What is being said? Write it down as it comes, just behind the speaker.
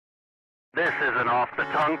This is an Off the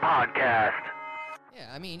Tongue podcast. Yeah,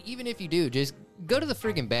 I mean, even if you do, just go to the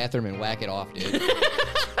freaking bathroom and whack it off, dude.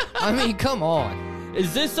 I mean, come on.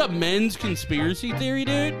 Is this a men's conspiracy theory,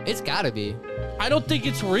 dude? It's gotta be. I don't think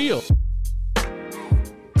it's real.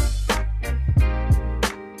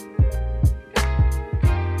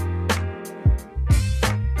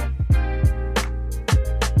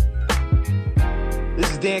 This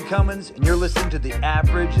is Dan Cummins, and you're listening to the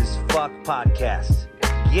Average as Fuck podcast.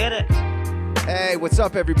 Get it? Hey, what's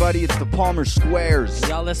up, everybody? It's the Palmer Squares.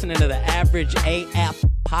 Y'all listening to the Average AF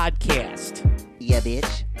podcast. Yeah,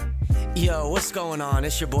 bitch. Yo, what's going on?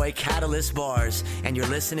 It's your boy Catalyst Bars, and you're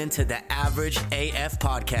listening to the Average AF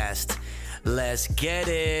podcast. Let's get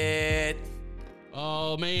it.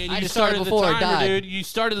 Oh, man, I you just started started the before it timer, died. dude. You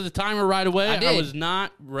started the timer right away. I I did. was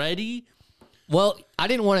not ready. Well, I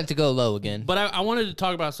didn't want it to go low again. But I wanted to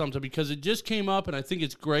talk about something because it just came up, and I think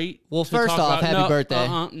it's great. Well, to first talk off, about. happy birthday.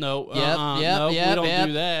 No, Yep, we don't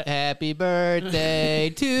do that. Happy birthday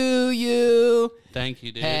to you. Thank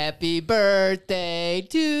you, dude. Happy birthday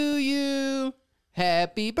to you.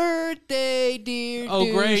 Happy birthday, dear Oh,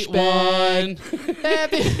 great douchebag. one.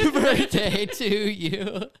 Happy birthday to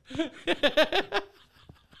you.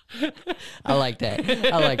 I like that.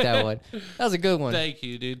 I like that one. That was a good one. Thank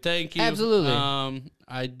you, dude. Thank you. Absolutely.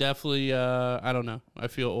 I definitely, I don't know. I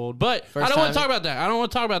feel old. But First I don't want time- to talk about that. I don't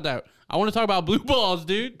want to talk about that. I want to talk about blue balls,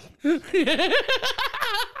 dude.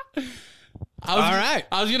 All right.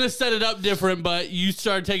 I was going to set it up different, but you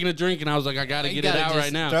started taking a drink, and I was like, I got to You get it gotta out just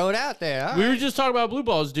right now. Throw it out there. All We were right. just talking about blue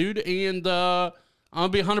balls, dude, and I'm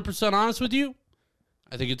going to be 100% honest with you.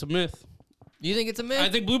 I think it's a myth. You think it's a myth? I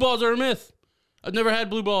think blue balls are a myth. I've never had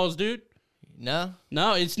blue balls, dude. No.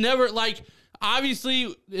 No, it's never like. Obviously,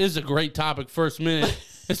 this is a great topic. First minute,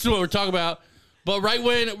 this is what we're talking about. But right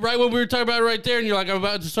when we were talking about it right there, and you're like, I'm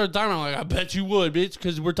about to start timing. I'm like, I bet you would, bitch,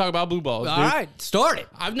 because we're talking about blue balls. All Dude. right. Start it.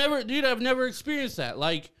 I've never experienced that.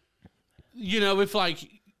 Like, you know, if like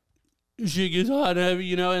shit gets hot and heavy,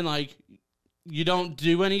 you know, and like you don't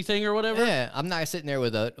do anything or whatever. Yeah, I'm not sitting there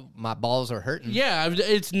with my balls are hurting. Yeah,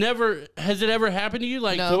 it's never. Has it ever happened to you?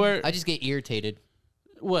 Like, to No, where? I just get irritated.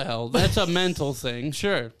 Well, that's a mental thing,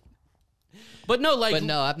 sure. But no, like, But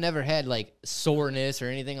no, I've never had like soreness or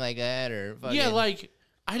anything like that, or fucking yeah, like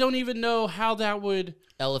I don't even know how that would.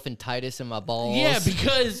 elephantitis in my balls. Yeah,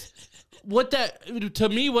 because what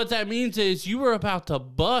that means is you were about to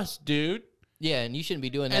bust, dude. yeah, and you shouldn't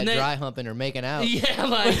be doing that And then- dry humping or making out. Yeah,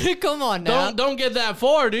 like Come on now. don't get that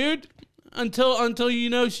far, dude. Until you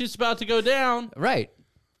know shit's about to go down. Right.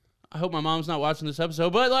 I hope my mom's not watching this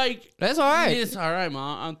episode, but like, That's all right. it's all right,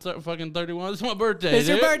 mom. I'm fucking 31. It's my birthday. It's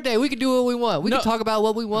your dude. birthday. We can do what we want. We No. can talk about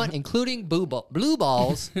what we want, including blue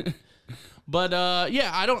balls. But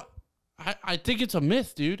yeah, I think it's a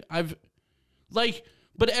myth, dude.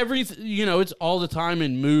 But you know, it's all the time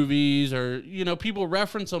in movies or, you know, people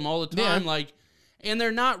reference them all the time. Yeah. Like, and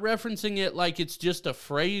they're not referencing it like it's just a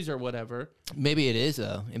phrase or whatever. Maybe it is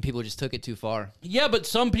though, and people just took it too far. Yeah, but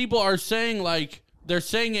some people are saying like, they're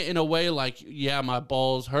saying it in a way like, yeah, my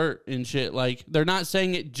balls hurt and shit. Like, they're not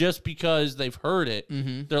saying it just because they've heard it.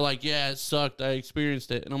 Mm-hmm. They're like, yeah, it sucked. I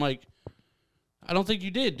experienced it. And I'm like, I don't think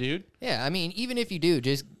you did, dude. Yeah, I mean, even if you do,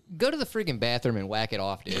 just go to the freaking bathroom and whack it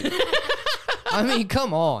off, dude. I mean,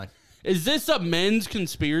 come on. Is this a men's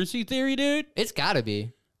conspiracy theory, dude? It's gotta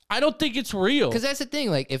be. I don't think it's real. Because that's the thing.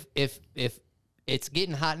 Like, if it's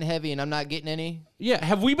getting hot and heavy and I'm not getting any, Yeah,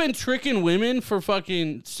 have we been tricking women for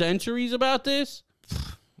fucking centuries about this?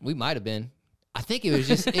 we might have been. I think it was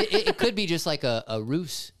just, it could be just like a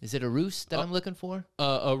ruse. Is it a ruse that I'm looking for?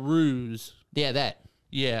 A ruse. Yeah, that.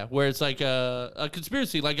 Yeah, where it's like a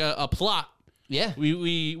conspiracy, like a plot. Yeah.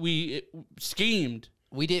 We schemed.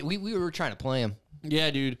 We did. We were trying to play him. Yeah,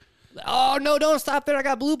 dude. Oh, no, don't stop there. I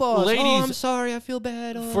got blue balls. Ladies, oh, I'm sorry. I feel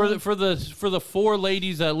bad. Oh. For the four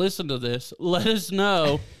ladies that listen to this, let us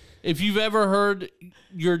know if you've ever heard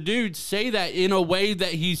your dude say that in a way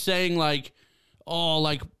that he's saying like, oh,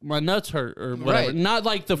 like my nuts hurt or whatever. Right. Not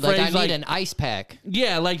like the Like, phrase I need an ice pack.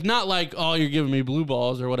 yeah, like not like, oh, you're giving me blue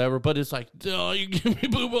balls or whatever, but it's like, oh, you're giving me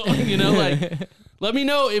blue balls, you know, like, let me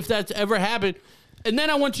know if that's ever happened. And then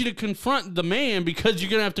I want you to confront the man because you're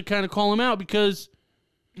going to have to kind of call him out because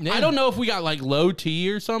Yeah. I don't know if we got like low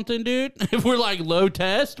T or something, dude. If we're like low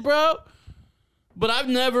test, bro. But I've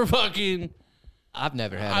never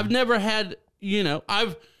had, you know,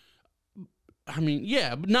 I mean,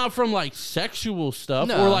 yeah, but not from like sexual stuff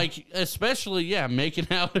No. or like, especially, yeah, making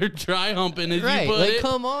out or dry humping as Right. you put Like, it.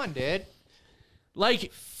 come on, dude.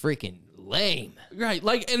 Like, Freaking lame. right,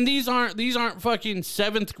 like, and these aren't fucking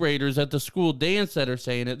seventh graders at the school dance that are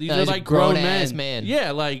saying it. These No, are these are like grown grown-ass men. men.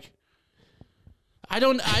 Yeah, like,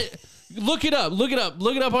 Look it up. Look it up.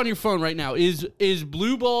 Look it up on your phone right now. Is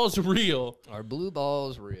blue balls real? Are blue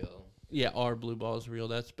balls real? Yeah, are blue balls real?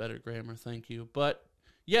 That's better grammar. Thank you. But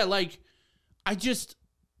yeah, like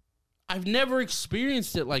I've never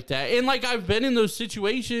experienced it like that. And like I've been in those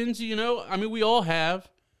situations, you know? I mean, we all have.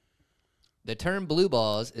 The term blue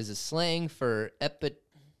balls is a slang for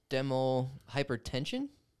epidermal hypertension,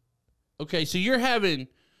 Okay, so you're having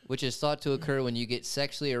which is thought to occur when you get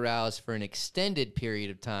sexually aroused for an extended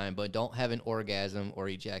period of time but don't have an orgasm or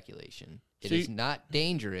ejaculation. It So is you- not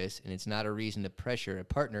dangerous, and it's not a reason to pressure a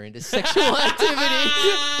partner into sexual activity.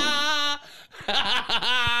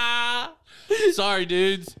 Sorry,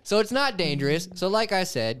 dudes. So it's not dangerous. So like I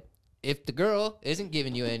said, if the girl isn't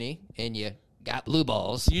giving you any and you got blue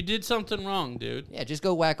balls, You did something wrong, dude. yeah, just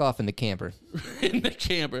go whack off in the camper. In the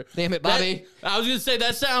camper. Damn it, Bobby. I was going to say,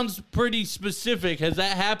 that sounds pretty specific. Has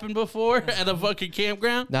that happened before at a fucking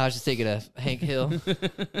campground? No, I was just thinking of Hank Hill.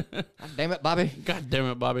 God damn it, Bobby. God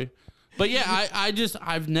damn it, Bobby. But yeah,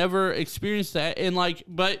 I've never experienced that. And like,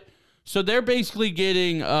 so they're basically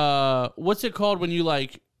getting, what's it called when you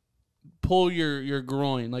like pull your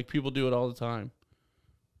groin? Like people do it all the time.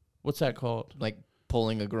 What's that called? Like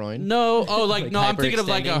pulling a groin. No, like no, I'm thinking of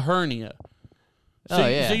like a hyperextending? hernia. So, Oh,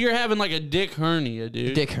 yeah. So you're having like a dick hernia,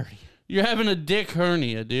 dude. Dick hernia. You're having a dick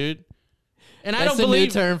hernia, dude. And I That's don't the believe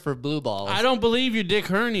new term for blue balls. I don't believe your dick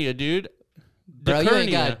hernia, dude. Bro, Dick you ain't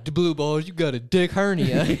hernia. got the blue balls. You got a dick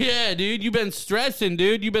hernia. Yeah, dude, you've been stressing,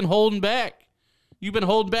 dude. You've been holding back. You've been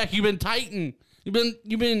holding back. You've been tighten. You've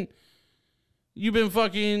been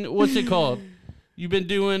fucking, what's it called? You've been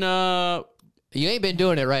doing You ain't been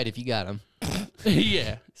doing it right if you got them.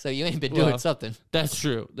 yeah. So you ain't been doing Well, something. That's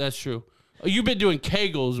true. That's true. Oh, you've been doing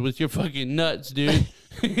kegels with your fucking nuts, dude.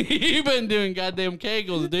 You've been doing goddamn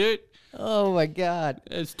kegels, dude. Oh my God.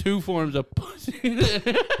 It's two forms of pussy.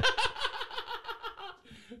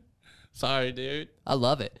 Sorry, dude. I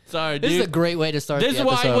love it. Sorry, This dude. is a great way to start This the is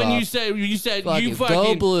why episode when off. you said you Fucking fucking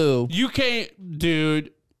go blue. you can't,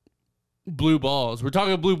 dude. Blue balls. We're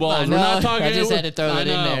talking blue balls. I We're not know. talking. I just had to throw I that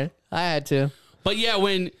in know. there. I had to. But yeah,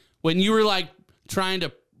 when you were like trying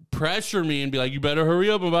to pressure me and be like, "You better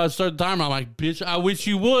hurry up! I'm about to start the timer." I'm like, "Bitch, I wish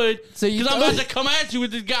you would." So you because I'm thought- about to come at you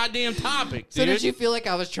with this goddamn topic. So dude. did you feel like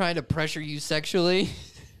I was trying to pressure you sexually?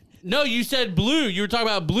 No, you said blue. You were talking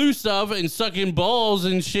about blue stuff and sucking balls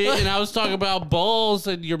and shit, and I was talking about balls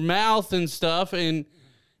and your mouth and stuff, and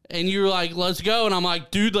you were like, "Let's go," and I'm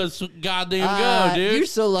like, "Dude, let's goddamn go, dude." You're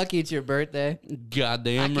so lucky it's your birthday.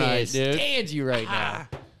 Goddamn I right, can't dude. stand you right now.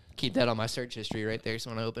 Keep that on my search history right there.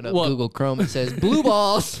 So when I open up What? Google Chrome, it says blue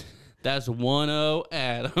balls. That's 1-0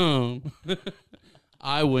 at home.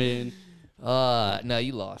 I win. No,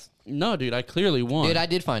 you lost. No, dude, I clearly won. Dude, I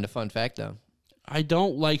did find a fun fact though. I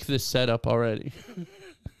don't like this setup already.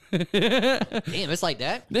 Damn, it's like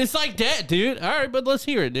that? It's like that, dude. All right, but let's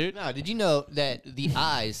hear it, dude. No, did you know that the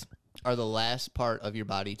eyes are the last part of your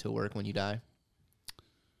body to work when you die?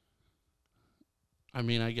 I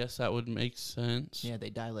mean, I guess that would make sense. Yeah, they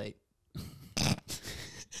dilate.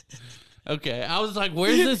 Okay, I was like,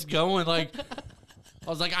 where's this going? Like, I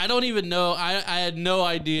was like, I don't even know. I had no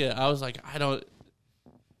idea. I was like,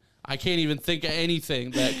 I can't even think of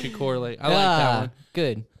anything that could correlate. I like that one.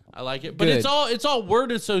 Good. I like it. But Good. it's all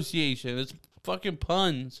word association. It's fucking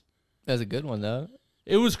puns. That's a good one though.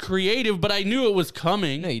 It was creative, but I knew it was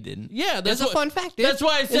coming. No, you didn't. Yeah, That's a fun fact, dude. That's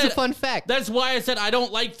why I said it's a fun fact. That's why I said I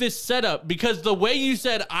don't like this setup, because the way you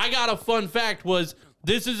said I got a fun fact was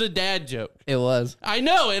this is a dad joke. It was. I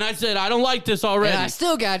know, and I said I don't like this already. And I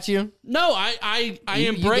still got you. No, I You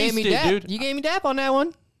embraced gave me it, dap. dude. You gave me dap on that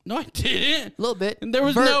one. No, I didn't. A little bit. And there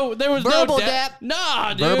was no verbal dap. dap.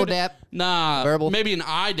 Nah, dude. Verbal dap. Nah. Verbal. Maybe an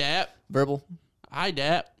eye dap. Verbal. Eye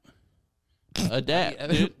dap. A dap,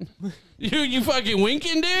 dude. You fucking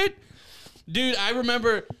winking, dude? Dude, I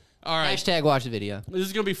remember. All right. Hashtag watch the video. This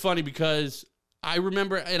is going to be funny because I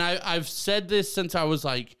remember, and I've said this since I was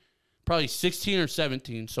like probably 16 or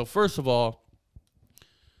 17. So first of all,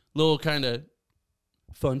 little kind of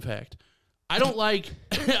fun fact. I don't like,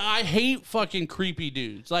 I hate fucking creepy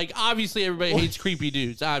dudes. Like, obviously everybody hates creepy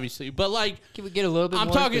dudes, obviously. But like, Can we get a little bit I'm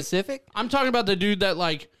more talking- specific? I'm talking about the dude that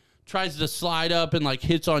like tries to slide up and like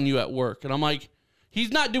hits on you at work. And I'm like,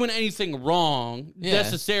 he's not doing anything wrong Yeah.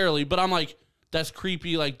 necessarily, but I'm like, that's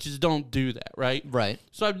creepy. Like, just don't do that, right? Right.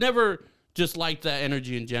 So I've never just liked that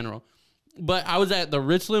energy in general. But I was at the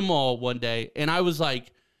Richland Mall one day, and I was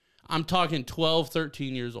like, I'm talking 12,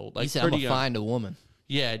 13 years old. Like, You said I'm pretty going to young. find a woman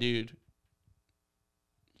Yeah, dude.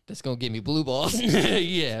 that's going to give me blue balls.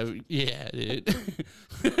 yeah, dude.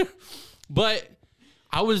 But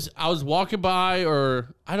I was walking by,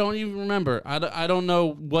 or I don't even remember. I don't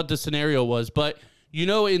know what the scenario was, but You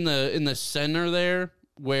know, in the center there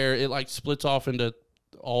where it like splits off into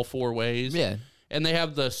all 4 ways. Yeah. And they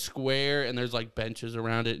have the square and there's like benches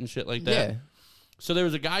around it and shit like that. Yeah. So there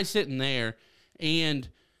was a guy sitting there and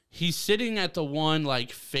he's sitting at the one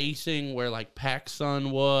like facing where like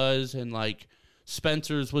PacSun was and like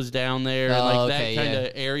Spencer's was down there and like that kind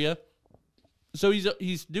of area. So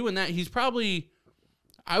he's doing that. He's probably,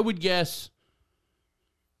 I would guess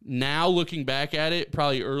now looking back at it,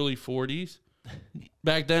 probably early 40s.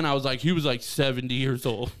 Back then I was like, he was like 70 years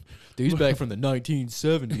old. Dude's back from the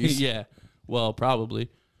 1970s. Yeah. Well, probably.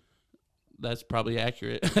 That's probably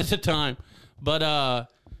accurate at the time. But,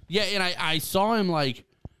 yeah, and I saw him, like,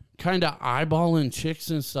 kind of eyeballing chicks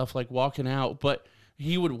and stuff, like, walking out. But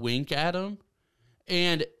he would wink at them.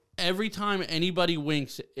 And every time anybody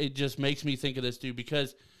winks, it just makes me think of this dude.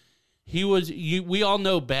 Because he was, we all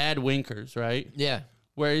know bad winkers, right? Yeah.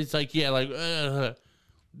 Where it's like, yeah, like,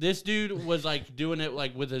 this dude was, like, doing it,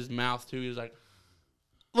 like, with his mouth, too. He was like,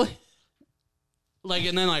 like,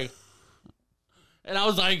 and then, like, and I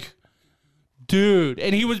was like, dude.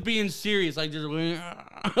 And he was being serious, like, just,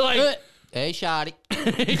 like, hey, shawty.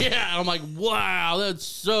 yeah. I'm like, wow, that's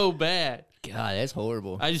so bad. God, that's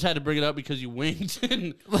horrible. I just had to bring it up because you winked.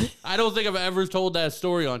 And I don't think I've ever told that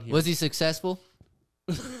story on here. Was he successful?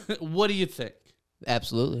 What do you think?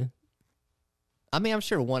 Absolutely. I mean, I'm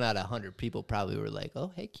sure 1 out of 100 people probably were like,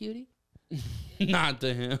 oh, hey, cutie. Not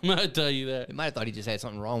to him. I tell you that. They might have thought he just had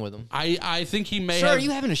something wrong with him. I think he may Sir, have. are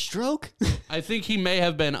you having a stroke? I think he may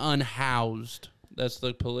have been unhoused. That's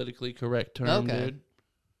the politically correct term, dude.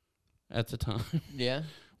 At the time. Yeah.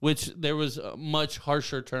 Which there was much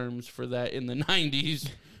harsher terms for that in the 90s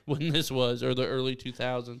when this was, or the early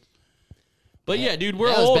 2000s. But yeah, dude, we're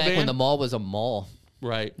that was old, back man. when the mall was a mall.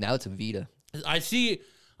 Right. Now it's a Vita. I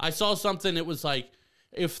saw something that was like,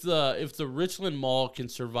 if the Richland Mall can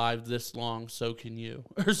survive this long, so can you,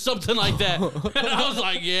 or something like that. And I was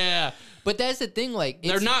like, yeah. But that's the thing, like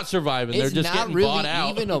They're not surviving. They're it's just not getting really bought out.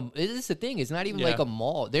 even a. This is the thing. It's not even like a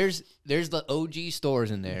mall. There's the OG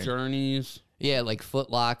stores in there. Journeys, Yeah, like Foot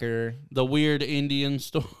Locker. the weird Indian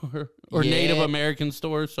store or Yeah. Native American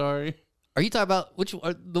store. Sorry. Are you talking about which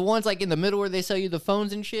are the ones like in the middle where they sell you the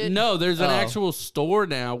phones and shit? No, there's an Oh. actual store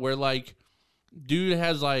now where like, dude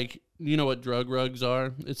has like, you know what drug rugs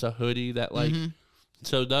are? It's a hoodie that like,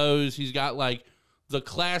 so those, he's got like the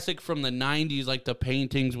classic from the 90s, like the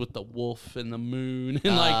paintings with the wolf and the moon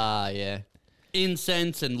and like yeah,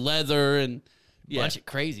 incense and leather and bunch of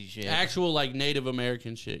crazy shit. actual like Native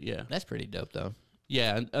American shit. Yeah. That's pretty dope though.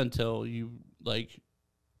 Yeah. Until you like,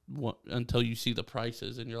 until you see the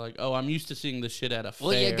prices and you're like, oh, I'm used to seeing this shit at a fair.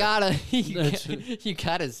 Well, you gotta That's- you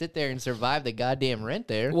gotta sit there and survive the goddamn rent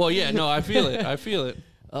there. Well, yeah, no, I feel it. I feel it.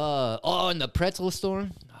 In the pretzel store.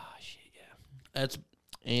 Oh shit, yeah. That's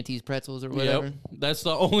Auntie's Pretzels or whatever. Yep. That's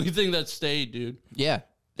the only thing that stayed, dude. Yeah,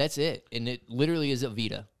 that's it. And it literally is a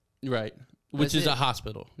Vita, Right. Which That's is it. a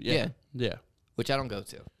hospital. Yeah. Yeah. which I don't go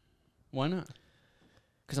to Why not?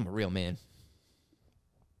 because I'm a real man.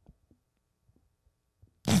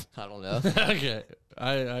 I don't know. Okay.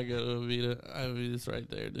 I go to Avita. I mean, it's right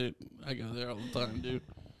there, dude. I go there all the time, dude.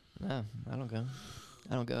 No, I don't go.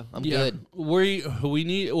 I'm Yeah. good. We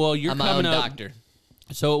need, well, you're I'm my own coming up. doctor.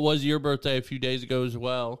 So it was your birthday a few days ago as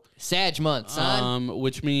well. Sag month, son.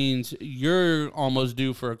 Which means you're almost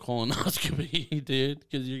due for a colonoscopy, dude,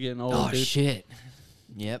 because you're getting old, Oh dude. shit.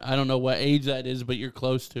 Yep. I don't know what age that is, but you're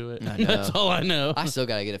close to it. I know. That's all I know. I still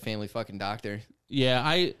gotta get a family fucking doctor. Yeah,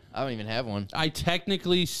 I don't even have one. I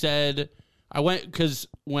technically said I went because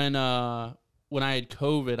when I had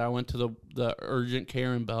COVID, I went to the urgent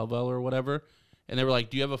care in Belleville or whatever, and they were like,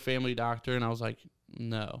 "Do you have a family doctor?" And I was like,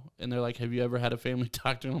 "No." And they're like, "Have you ever had a family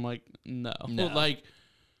doctor?" And I'm like, "No." Like,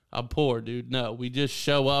 I'm poor, dude. No, we just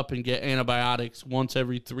show up and get antibiotics once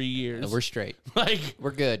every 3 years. No, we're straight. like,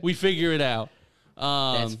 We're good. we figure it out.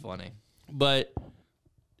 That's funny. But,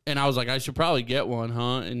 and I was like, I should probably get one,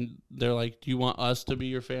 huh? And they're like, do you want us to be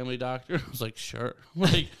your family doctor? I was like, sure.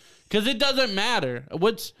 Like, because it doesn't matter.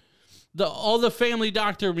 All the family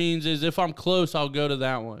doctor means is if I'm close, I'll go to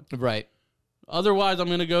that one. Right. Otherwise, I'm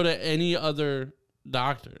going to go to any other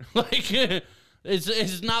doctor. Like,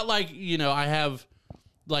 it's not like, I have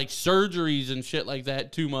like surgeries and shit like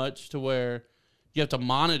that too much to where you have to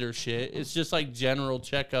monitor shit. It's just like general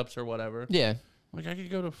checkups or whatever. Yeah. Like, I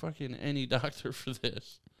could go to fucking any doctor for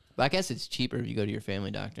this. But I guess it's cheaper if you go to your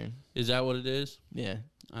family doctor. Is that what it is? Yeah.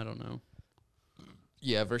 I don't know.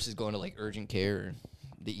 Yeah, versus going to like urgent care or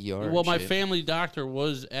the ER. Well, and my shit. family doctor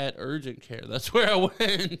was at urgent care. That's where I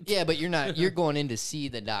went. Yeah, but you're going in to see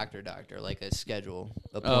the doctor, like a schedule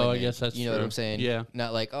appointment. Oh, I guess that's you know what true. I'm saying. Yeah.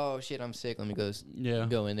 Not like, oh shit, I'm sick. Let me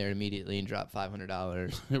go in there immediately and drop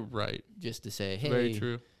 $500 Right. just to say, hey, Very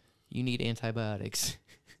true. you need antibiotics.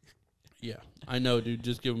 Yeah, I know, dude.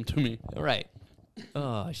 Just give them to me. Right.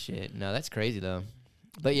 Oh shit. No, that's crazy though.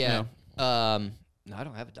 But yeah. No, I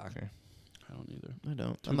don't have a doctor. I don't either. I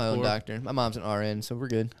don't. I'm my own doctor. My mom's an RN, so we're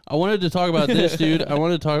good. I wanted to talk about this, dude. I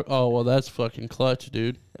wanted to talk. Oh, well, that's fucking clutch,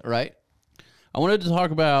 dude. Right? I wanted to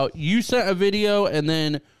talk about. You sent a video, and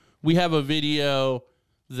then we have a video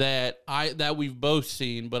that we've both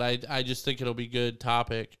seen, but I just think it'll be good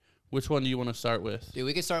topic. Which one do you want to start with? Dude,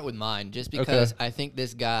 we can start with mine, just because I think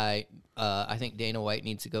this guy. I think Dana White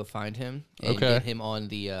needs to go find him and get him on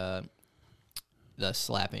the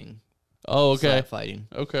slapping. Oh, okay. Slap fighting.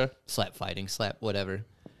 Okay. Slap fighting. Slap whatever.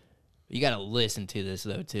 You got to listen to this,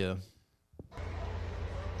 though, too.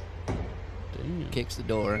 Damn. Kicks the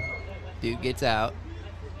door. Dude gets out.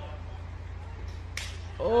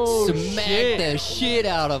 Oh, Smack shit. the shit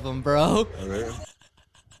out of him, bro.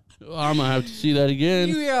 I'm going to have to see that again.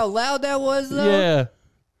 You hear how loud that was, though? Yeah.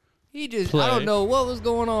 He just, Play. I don't know what was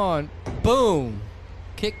going on. Boom.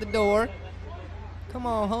 Kick the door. Come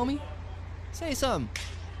on, homie. Say something.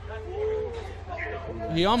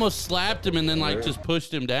 He almost slapped him and then, just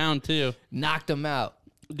pushed him down, too. Knocked him out.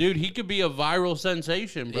 Dude, he could be a viral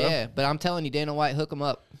sensation, bro. Yeah, but I'm telling you, Dana White, hook him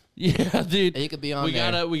up. Yeah, dude. He could be on we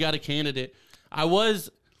there. We got a candidate. There was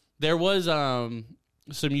some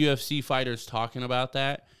UFC fighters talking about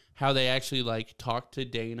that, how they actually talked to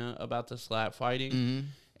Dana about the slap fighting.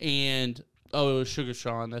 Mm-hmm. And it was Sugar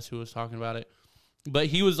Sean, that's who was talking about it. But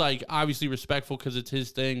he was obviously respectful because it's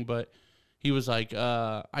his thing, but he was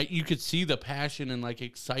you could see the passion and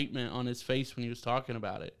excitement on his face when he was talking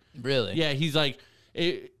about it. Really? Yeah, he's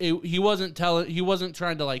he wasn't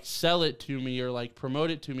trying to sell it to me or promote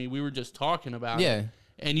it to me. We were just talking about it.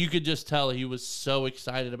 And you could just tell he was so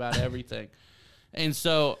excited about everything. And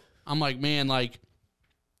so I'm like, man,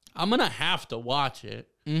 I'm going to have to watch it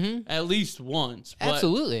at least once. But,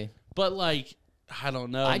 Absolutely. But I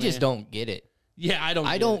don't know. I just don't get it. Yeah,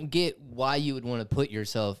 I don't get why you would want to put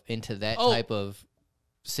yourself into that type of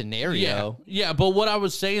scenario. Yeah, but what I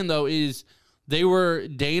was saying though is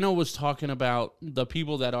Dana was talking about the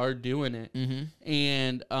people that are doing it,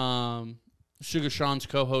 and Sugar Sean's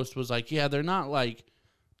co-host was like, yeah, they're not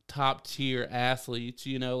top tier athletes,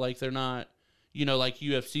 they're not,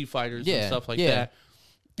 UFC fighters and stuff like that.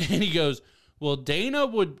 And he goes, well, Dana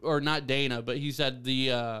would, or not Dana, but he said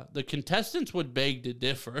the contestants would beg to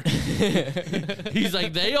differ. He's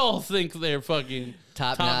like, they all think they're fucking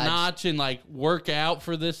top notch and work out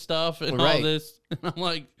for this stuff and all this. And I'm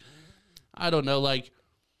like, I don't know,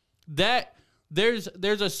 that there's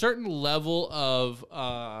a certain level of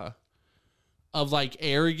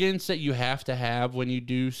arrogance that you have to have when you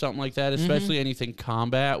do something like that, especially anything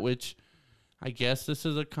combat, which I guess this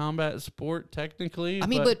is a combat sport technically. I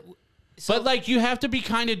mean, but you have to be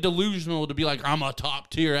kind of delusional to be I'm a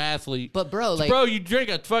top tier athlete. But bro, you drink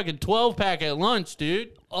a fucking 12-pack at lunch,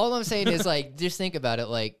 dude. All I'm saying is just think about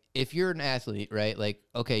it. If you're an athlete, right?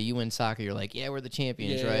 Okay, you win soccer, you're yeah, we're the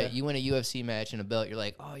champions, right? You win a UFC match and a belt, you're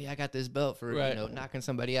oh yeah, I got this belt for knocking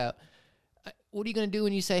somebody out. What are you gonna do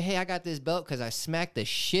when you say, "Hey, I got this belt because I smacked the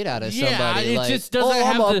shit out of somebody"? It just doesn't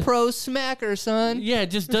have I'm a pro smacker, son. Yeah, it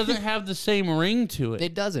just doesn't have the same ring to it.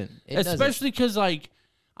 It doesn't. Especially because I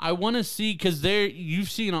want to see, because you've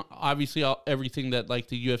seen obviously everything that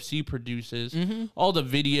the UFC produces, all the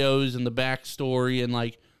videos and the backstory,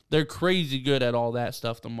 and they're crazy good at all that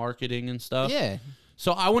stuff, the marketing and stuff. Yeah.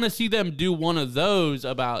 So I want to see them do one of those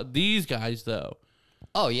about these guys, though.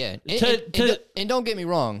 Oh yeah, and don't get me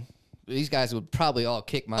wrong. These guys would probably all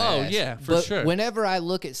kick my ass. Oh, yeah, for sure. Whenever I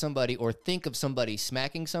look at somebody or think of somebody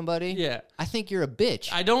smacking somebody, I think you're a bitch.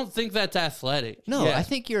 I don't think that's athletic. No, I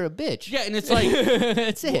think you're a bitch. Yeah, and it's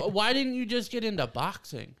that's it. Why didn't you just get into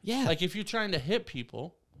boxing? Yeah. If you're trying to hit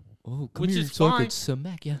people, come which here, is so I fine. could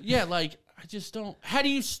smack you. Yeah, I just don't. How do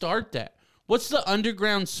you start that? What's the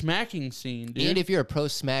underground smacking scene, dude? And if you're a pro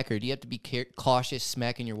smacker, do you have to be cautious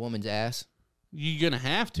smacking your woman's ass? You're going to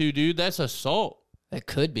have to, dude. That's assault. That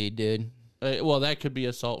could be, dude. Well, that could be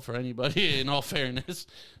assault for anybody, in all fairness.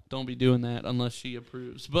 Don't be doing that unless she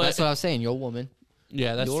approves. But that's what I was saying, your woman.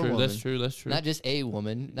 Yeah, that's your true. Woman. That's true. That's true. Not just a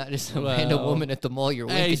woman. Not just a random woman at the mall you're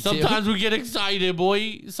winking to. Sometimes we get excited,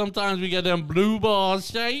 boy. Sometimes we get them blue balls,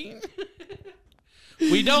 Shane.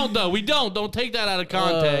 We don't, though. We don't. Don't take that out of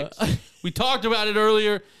context. We talked about it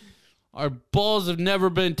earlier. Our balls have never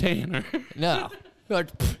been tanner. No. No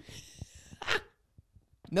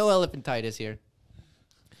elephantitis here.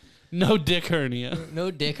 No dick hernia.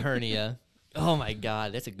 No dick hernia. Oh my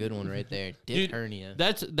God, that's a good one right there. Dick hernia.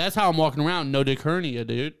 That's how I'm walking around. No dick hernia,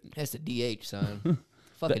 dude. That's the DH, son.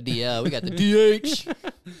 Fuck a DL. We got the DH.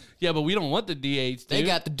 Yeah, but we don't want the DH, dude. They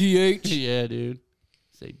got the DH. Yeah, dude.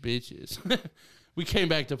 Say bitches. We came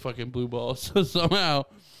back to fucking blue balls somehow.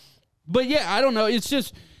 But yeah, I don't know. It's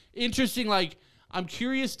just interesting. Like, I'm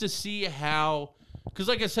curious to see how, because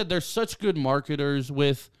like I said, they're such good marketers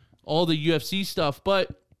with all the UFC stuff,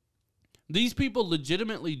 but these people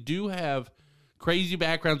legitimately do have crazy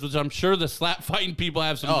backgrounds, which I'm sure the slap fighting people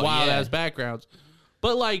have some wild ass backgrounds.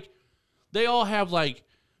 But like, they all have like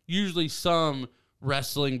usually some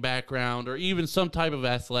wrestling background or even some type of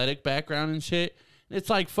athletic background and shit. It's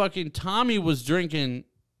like fucking Tommy was drinking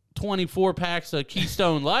 24 packs of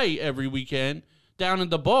Keystone Light every weekend down at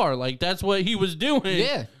the bar. Like, that's what he was doing.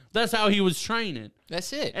 Yeah. That's how he was training.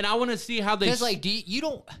 That's it. And I want to see how they... Because, like, you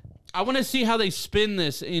don't... I want to see how they spin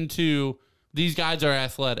this into these guys are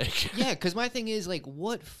athletic. Yeah, because my thing is, like,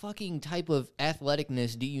 what fucking type of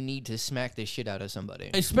athleticness do you need to smack the shit out of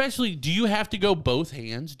somebody? Especially, do you have to go both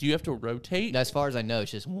hands? Do you have to rotate? As far as I know,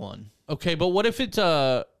 it's just one. Okay, but what if it's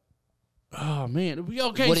a... Oh, man.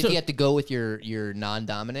 Okay, what if you have to go with your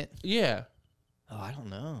non-dominant? Yeah. Oh, I don't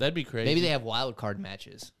know. That'd be crazy. Maybe they have wild card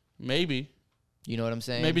matches. Maybe. You know what I'm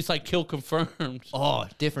saying? Maybe it's like kill confirmed. Oh,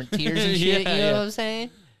 different tiers and shit. Yeah, you know what I'm saying?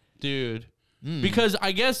 Dude. Because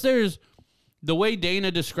I guess there's... The way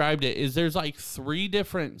Dana described it is there's like 3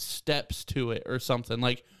 different steps to it or something.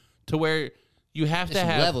 Like, to where you have There's to some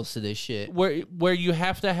have... levels to this shit. Where you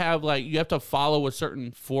have to have, like... You have to follow a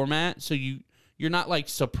certain format so you're not, like,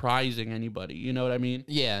 surprising anybody. You know what I mean?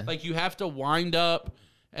 Yeah. Like, you have to wind up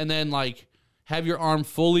and then, like, have your arm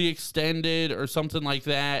fully extended or something like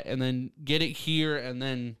that and then get it here and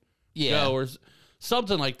then go or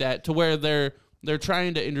something like that to where they're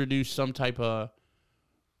trying to introduce some type of,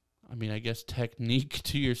 I mean, I guess, technique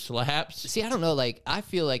to your slaps. See, I don't know. Like, I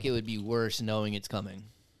feel like it would be worse knowing it's coming.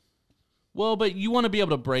 Well, but you want to be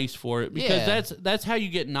able to brace for it because Yeah. that's how you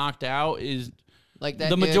get knocked out is... Like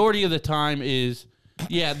that. The majority of the time is,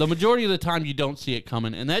 the majority of the time you don't see it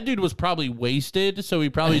coming. And that dude was probably wasted, so he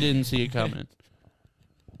probably didn't see it coming.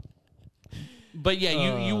 But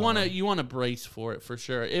yeah, you wanna brace for it for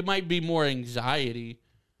sure. It might be more anxiety,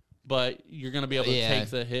 but you're gonna be able to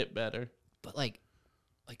take the hit better. But like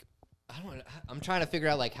I'm trying to figure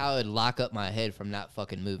out like how it'd lock up my head from not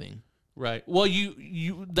fucking moving. Right. Well,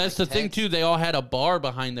 you that's the thing too. They all had a bar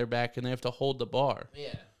behind their back, and they have to hold the bar.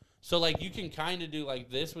 Yeah. So, like, you can kind of do,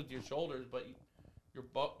 like, this with your shoulders, but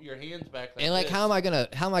your hands back like and, like, this. how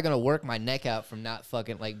am I gonna work my neck out from not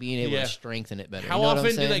fucking, like, being able to strengthen it better? How you know often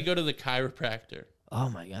what I'm do they saying? go to the chiropractor? Oh,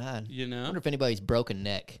 my God. You know? I wonder if anybody's broken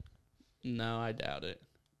neck. No, I doubt it.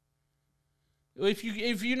 If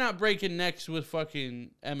you're not breaking necks with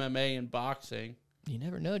fucking MMA and boxing. You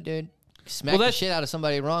never know, dude. Smack the shit out of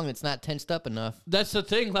somebody wrong that's not tensed up enough. That's the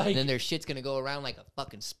thing, like... And then their shit's gonna go around like a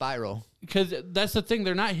fucking spiral. Because that's the thing,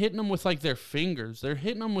 they're not hitting them with, like, their fingers. They're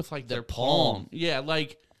hitting them with, like, their palm. Yeah,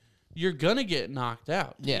 like, you're gonna get knocked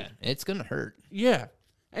out. Dude. Yeah, it's gonna hurt. Yeah.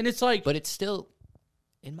 And it's like... But it's still,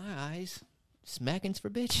 in my eyes, smacking's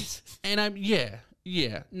for bitches. And I'm... Yeah.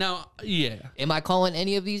 Now, yeah. Am I calling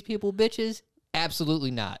any of these people bitches?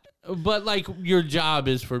 Absolutely not. But, like, your job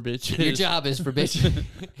is for bitches. Your job is for bitches.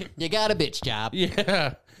 You got a bitch job.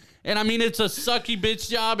 Yeah. And, I mean, it's a sucky bitch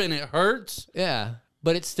job, and it hurts. Yeah,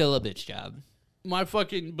 but it's still a bitch job.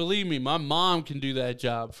 Believe me, my mom can do that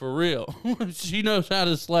job, for real. She knows how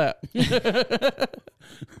to slap.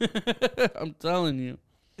 I'm telling you.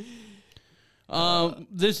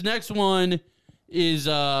 This next one is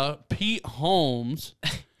Pete Holmes.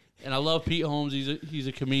 And I love Pete Holmes. He's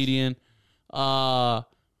a comedian.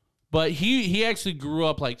 But he actually grew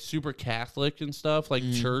up like super Catholic and stuff, like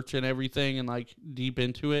church and everything, and like deep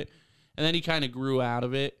into it. And then he kind of grew out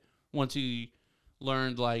of it once he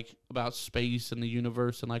learned like about space and the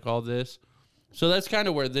universe and like all this. So that's kind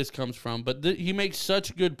of where this comes from. But he makes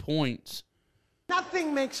such good points.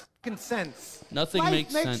 Nothing makes fucking sense. Nothing Life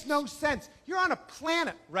makes sense. makes no sense. You're on a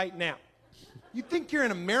planet right now. You think you're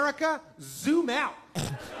in America? Zoom out.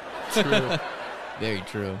 True. Very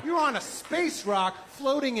true. You're on a space rock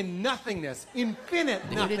floating in nothingness, infinite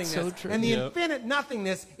Dude, nothingness. it's so true. And the infinite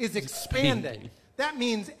nothingness is expanding. That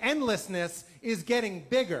means endlessness is getting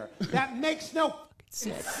bigger. That makes no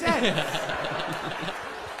sense.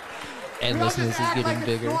 Endlessness is getting like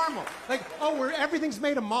bigger. It's normal. Like, everything's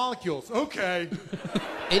made of molecules. Okay.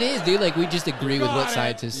 It is, dude. Like, we just agree with what Got it.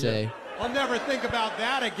 scientists say. I'll never think about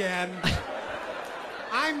that again.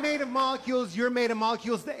 I'm made of molecules, you're made of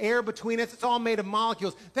molecules, the air between us, it's all made of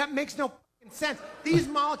molecules. That makes no sense. These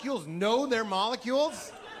molecules know they're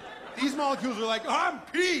molecules. These molecules are like, I'm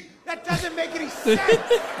Pete. That doesn't make any sense.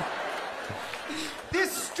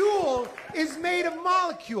 This stool is made of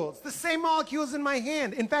molecules, the same molecules in my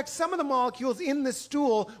hand. In fact, some of the molecules in this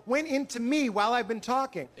stool went into me while I've been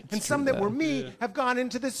talking. And some that were me have gone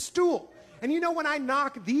into this stool. And you know, when I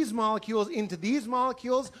knock these molecules into these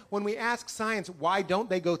molecules, when we ask science why don't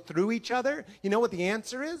they go through each other, you know what the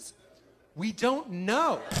answer is? We don't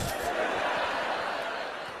know.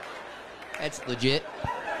 That's legit.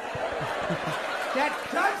 That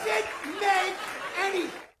doesn't make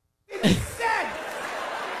any sense.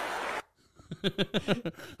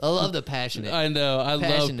 I love the passionate. I know. I love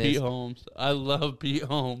Passionate. Pete Holmes. I love Pete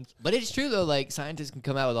Holmes. But it's true, though. Like, scientists can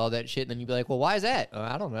come out with all that shit, and then you'd be like, well, why is that?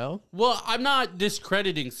 I don't know. Well, I'm not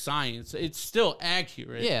discrediting science. It's still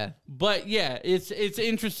accurate. Yeah. But, yeah, it's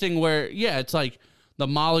interesting where, it's like the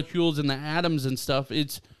molecules and the atoms and stuff.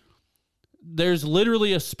 There's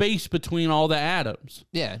literally a space between all the atoms.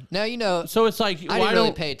 Yeah. Now, you know, So it's like, I why didn't really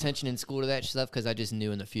don't... pay attention in school to that stuff because I just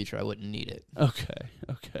knew in the future I wouldn't need it.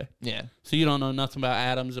 Okay. Yeah. So you don't know nothing about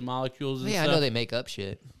atoms and molecules and Yeah, stuff? I know they make up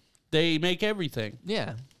shit. They make everything.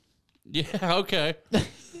 Yeah. Yeah, okay.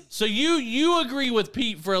 So you agree with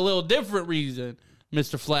Pete for a little different reason,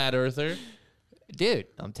 Mr. Flat Earther. Dude,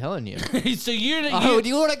 I'm telling you. So you're... Oh, do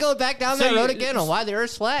you want to go back down So that you- road again on why the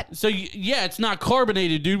Earth's flat? So, yeah, it's not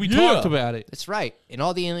carbonated, dude. We talked about it. That's right. And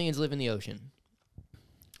all the aliens live in the ocean.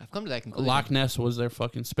 I've come to that conclusion. Loch Ness was their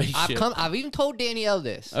fucking spaceship. I've even told Danielle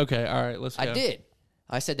this. Okay, all right, let's go. I did.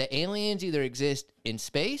 I said that aliens either exist in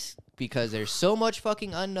space because there's so much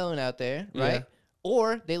fucking unknown out there, right? Yeah.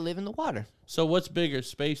 Or they live in the water. So what's bigger,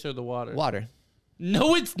 space or the water? Water.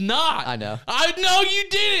 No, it's not. I know. I know you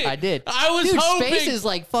did it. I did. I was dude, hoping. Space is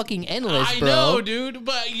like fucking endless, I bro. know, dude,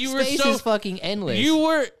 but you were Space so... is fucking endless. You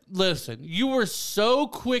were so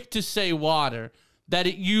quick to say water that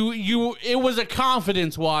it was a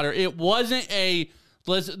confidence water. It wasn't a...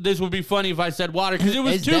 This would be funny if I said water because it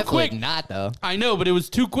was it's too definitely quick. not, though. I know, but it was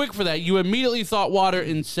too quick for that. You immediately thought water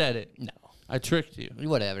and said it. No. I tricked you.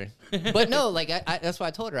 Whatever. But no, like, I that's why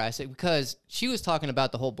I told her. I said, because she was talking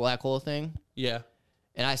about the whole black hole thing. Yeah.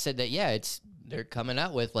 And I said that, yeah, they're coming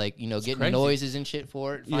out with, like, you know, getting crazy. noises and shit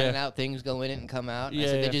for it, finding Yeah. out things go in it and come out. Yeah, I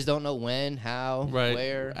said yeah. they just don't know when, how, Right.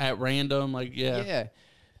 where. At random, like, yeah.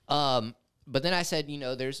 Yeah. But then I said, you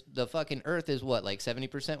know, there's the fucking Earth is what, like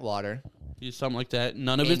 70% water. Something like that.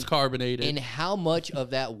 None of it's carbonated. And how much of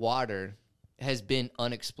that water has been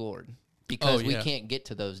unexplored? Because we yeah. can't get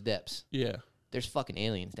to those depths. Yeah. There's fucking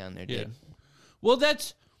aliens down there, dude. Yeah. Well,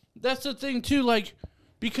 that's the thing too. Like,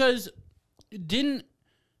 because didn't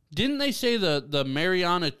they say the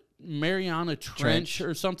Mariana Trench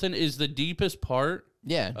or something is the deepest part?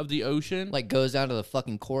 Yeah. Of the ocean. Like goes down to the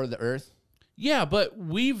fucking core of the Earth. Yeah, but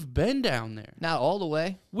we've been down there, Not all the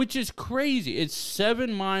way. which is crazy. It's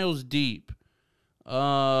 7 miles deep.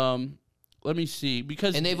 Let me see,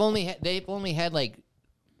 because And they've only had like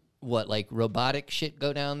what, like robotic shit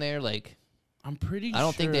go down there. Like I'm pretty. I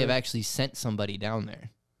don't think they've sure- actually sent somebody down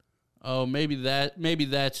there. Oh, maybe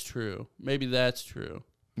that's true. Maybe that's true.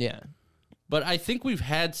 Yeah. But I think we've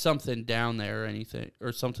had something down there or anything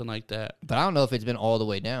or something like that. But I don't know if it's been all the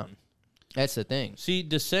way down. That's the thing. See,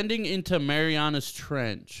 descending into Mariana's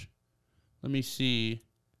Trench. Let me see.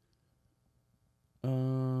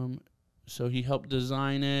 So he helped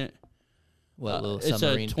design it. What little It's a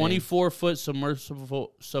submarine thing? 24-foot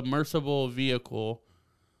submersible vehicle.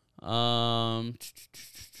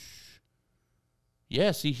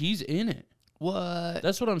 Yeah, see, he's in it. What?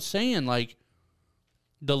 That's what I'm saying. Like,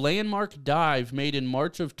 the landmark dive made in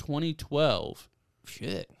March of 2012.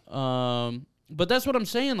 Shit. But that's what I'm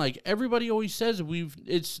saying. Like, everybody always says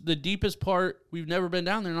it's the deepest part. We've never been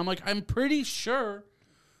down there. And I'm like, I'm pretty sure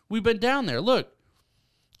we've been down there. Look,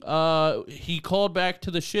 he called back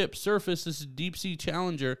to the ship. Surface, this is Deep Sea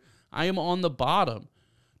Challenger. I am on the bottom.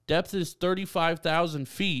 Depth is 35,000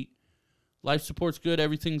 feet. Life support's good.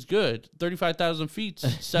 Everything's good. 35,000 feet,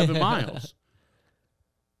 7 miles.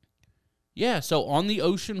 Yeah, so on the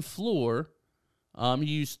ocean floor, he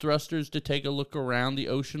used thrusters to take a look around the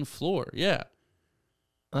ocean floor. Yeah.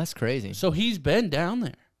 That's crazy. So he's been down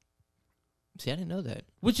there. See, I didn't know that.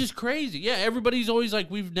 Which is crazy. Yeah, everybody's always like,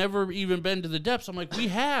 we've never even been to the depths. I'm like, we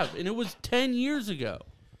have, and it was 10 years ago.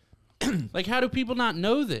 Like, how do people not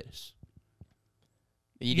know this?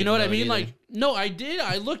 You know what I mean? Like, no, I did.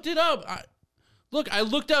 I looked it up. I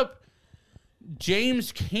looked up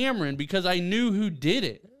James Cameron because I knew who did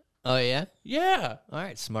it. Oh, yeah? Yeah. All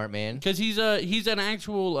right, smart man. Because he's an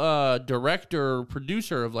actual director or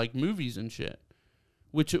producer of, like, movies and shit.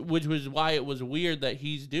 Which was why it was weird that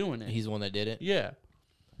he's doing it. He's the one that did it? Yeah.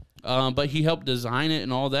 But he helped design it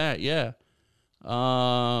and all that, yeah.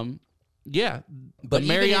 Yeah, But the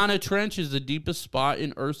Mariana Trench is the deepest spot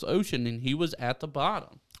in Earth's ocean, and he was at the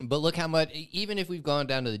bottom. But look how much, even if we've gone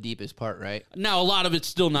down to the deepest part, right? Now, a lot of it's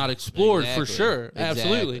still not explored, for sure.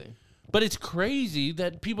 Absolutely. Exactly. But it's crazy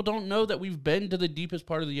that people don't know that we've been to the deepest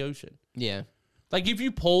part of the ocean. Yeah. Like, if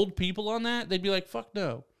you polled people on that, they'd be like, fuck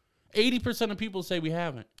no. 80% of people say we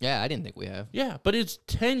haven't. Yeah, I didn't think we have. Yeah, but it's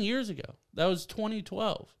 10 years ago. That was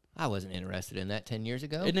 2012. I wasn't interested in that 10 years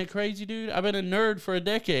ago. Isn't it crazy, dude? I've been a nerd for a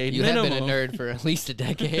decade. You minimum. have been a nerd for at least a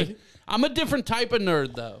decade. I'm a different type of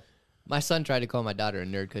nerd, though. My son tried to call my daughter a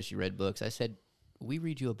nerd because she read books. I said, we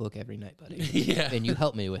read you a book every night, buddy. Yeah. And you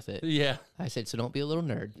help me with it. Yeah. I said, so don't be a little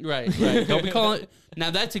nerd. Right. Don't be calling...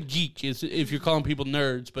 Now, that's a geek is if you're calling people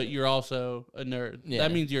nerds, but you're also a nerd. Yeah.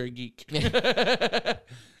 That means you're a geek.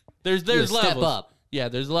 There's You levels. step up. Yeah,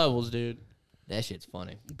 there's levels, dude. That shit's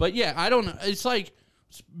funny. But yeah, I don't know. It's like,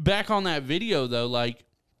 back on that video, though, like,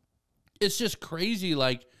 it's just crazy.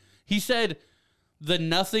 Like, he said the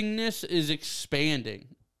nothingness is expanding.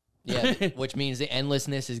 Yeah, which means the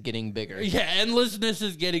endlessness is getting bigger. Yeah, endlessness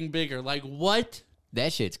is getting bigger. Like, what?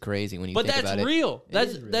 That shit's crazy when you think about it. But that's real.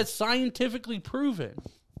 Is real. That's scientifically proven.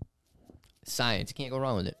 Science. You can't go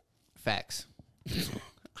wrong with it. Facts.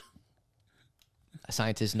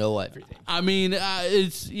 Scientists know everything. I mean,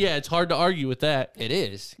 it's hard to argue with that. It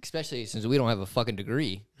is, especially since we don't have a fucking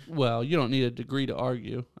degree. Well, you don't need a degree to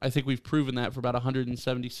argue. I think we've proven that for about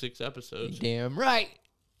 176 episodes. Damn right.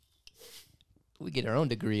 We get our own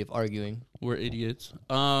degree of arguing. We're idiots.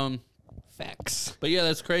 Facts. But yeah,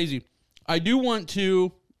 that's crazy. I do want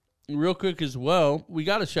to, real quick as well, we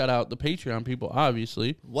got to shout out the Patreon people,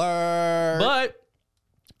 obviously. Word. But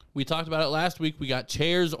we talked about it last week. We got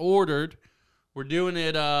chairs ordered. We're doing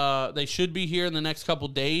it, they should be here in the next couple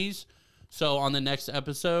days. So on the next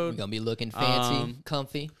episode. We're going to be looking fancy,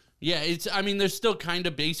 comfy. Yeah, they're still kind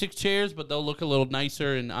of basic chairs, but they'll look a little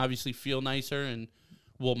nicer and obviously feel nicer and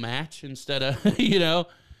will match instead of,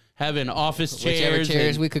 having office chairs. Whichever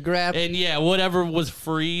chairs we could grab. And yeah, whatever was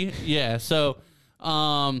free. Yeah, so,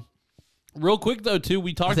 real quick, though, too,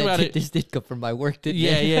 we talked about it. This did come from my work, didn't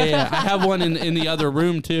it? Yeah. I have one in the other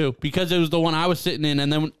room, too, because it was the one I was sitting in,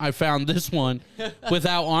 and then I found this one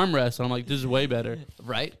without armrest, and I'm like, this is way better.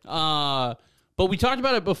 Right. But we talked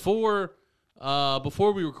about it before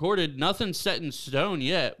we recorded. Nothing's set in stone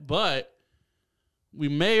yet, but we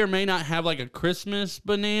may or may not have like a Christmas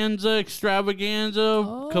bonanza,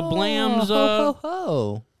 extravaganza, kablamza. Ho, ho,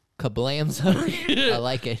 ho. Kablamza. I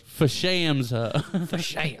like it. Fashamza.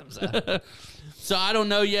 Fashamza. So I don't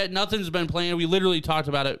know yet. Nothing's been planned. We literally talked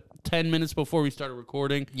about it 10 minutes before we started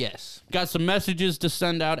recording. Yes. Got some messages to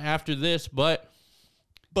send out after this, but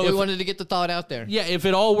we wanted to get the thought out there. Yeah, if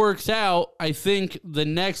it all works out, I think the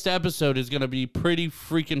next episode is going to be pretty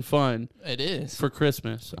freaking fun. It is. For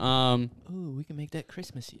Christmas. Ooh, we can make that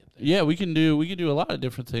Christmassy up there. Yeah, we can do a lot of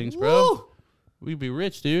different things, bro. Woo! We'd be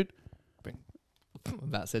rich, dude.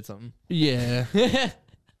 About said something. Yeah.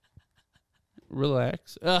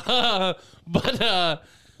 Relax. Yeah,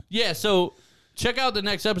 so check out the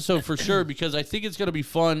next episode for sure because I think it's going to be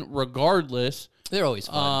fun regardless. They're always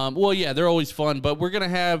fun. Well, yeah, they're always fun, but we're going to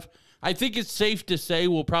have, I think it's safe to say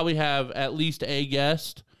we'll probably have at least a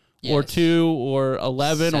guest or 2 or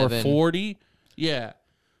 11 or 40. Yeah.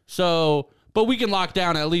 So, but we can lock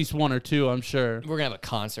down at least 1 or 2, I'm sure. We're going to have a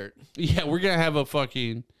concert. Yeah, we're going to have a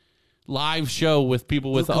fucking live show with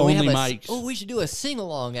people with only mics. We should do a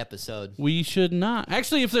sing-along episode. We should not.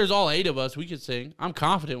 Actually, if there's all 8 of us, we could sing. I'm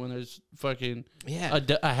confident when there's fucking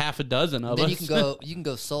a half a dozen of us. Then you can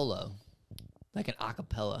go solo. Like an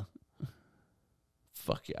acapella.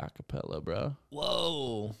 Fuck yeah, acapella, bro.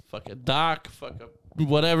 Whoa. Fuck a doc. Fuck a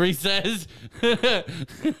whatever he says.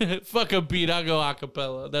 Fuck a beat. I'll go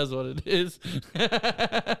acapella. That's what it is.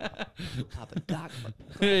 Pop a doc.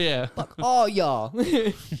 Yeah. Fuck all y'all.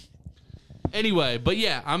 Anyway, but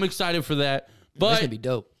yeah, I'm excited for that. But that's gonna be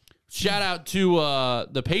dope. Shout out to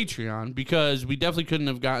the Patreon because we definitely couldn't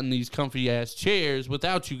have gotten these comfy ass chairs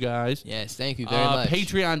without you guys. Yes, thank you very much.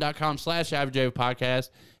 Patreon.com/Average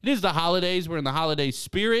Podcast. It is the holidays. We're in the holiday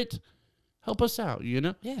spirit. Help us out,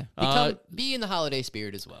 Yeah. Be in the holiday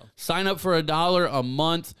spirit as well. Sign up for $1 a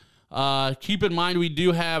month. Keep in mind we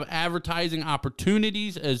do have advertising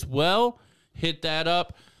opportunities as well. Hit that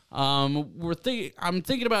up. I'm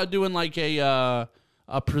thinking about doing like a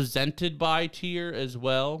presented by tier as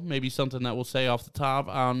well. Maybe something that we'll say off the top.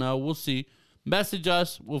 I don't know. We'll see. Message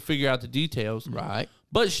us. We'll figure out the details. Right.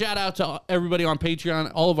 But shout out to everybody on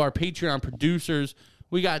Patreon, all of our Patreon producers.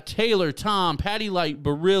 We got Taylor, Tom, Patty Light,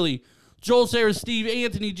 Barilli, Joel, Sarah, Steve,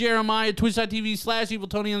 Anthony, Jeremiah, Twitch.tv/Evil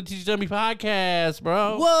Tony on the TGW podcast,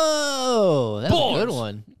 bro. Whoa, that was a good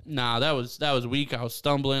one. Nah, that was weak. I was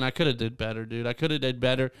stumbling. I could have did better, dude. I could have did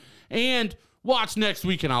better. And watch next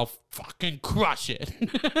week and I'll fucking crush it.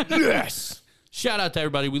 Yes. Shout out to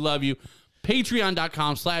everybody. We love you.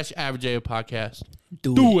 Patreon.com/AverageAF podcast.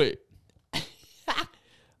 Do it.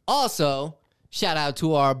 Also, shout out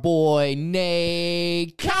to our boy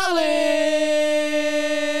Nate Collins.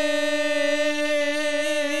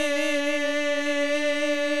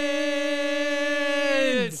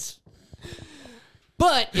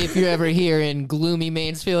 But if you're ever here in gloomy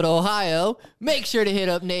Mansfield, Ohio, make sure to hit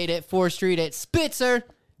up Nate at 4th Street at Spitzer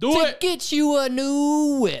to get you a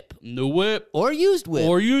new whip. New whip. Or used whip.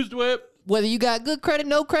 Or used whip. Whether you got good credit,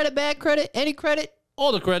 no credit, bad credit, any credit.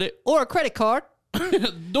 All the credit. Or a credit card.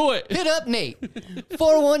 Do it. Hit up Nate.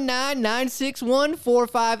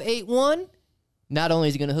 419-961-4581. Not only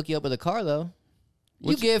is he going to hook you up with a car, though,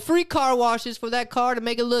 you get free car washes for that car to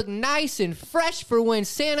make it look nice and fresh for when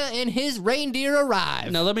Santa and his reindeer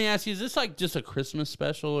arrive. Now, let me ask you, is this like just a Christmas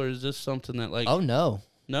special or is this something that like... Oh, no.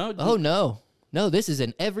 No? Oh, no. No, this is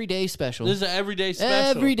an everyday special. This is an everyday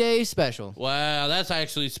special. Everyday special. Wow, that's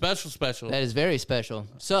actually special. That is very special.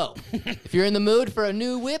 So, if you're in the mood for a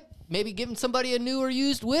new whip, maybe giving somebody a new or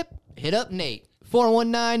used whip, hit up Nate.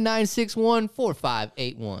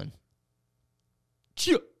 419-961-4581.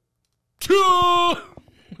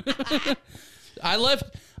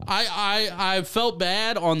 I felt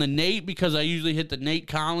bad on the Nate because I usually hit the Nate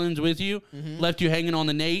Collins with you. Left you hanging on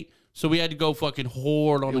the Nate. So we had to go fucking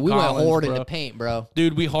horde on the Collins, we went horde bro. in the paint, bro.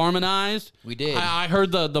 Dude, we harmonized. We did. I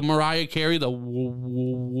heard the Mariah Carey, the woo,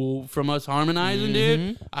 woo, woo from us harmonizing,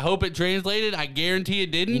 dude. I hope it translated. I guarantee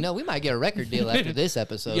it didn't. You know, we might get a record deal after this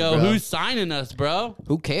episode, Yo, bro. who's signing us, bro?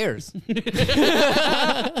 Who cares?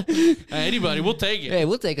 Anybody, we'll take it. Hey,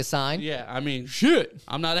 we'll take a sign. Yeah, I mean, shit.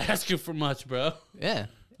 I'm not asking for much, bro. Yeah.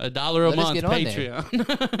 $1 a month get on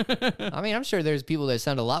Patreon. I mean, I'm sure there's people that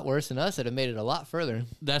sound a lot worse than us that have made it a lot further.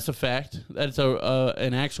 That's a fact. That's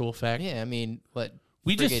an actual fact. Yeah, I mean, what?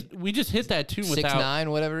 We just hit that tune without 6'9",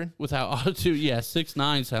 whatever. Without auto tune. Yeah,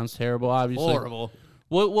 6'9" sounds terrible. Obviously, horrible.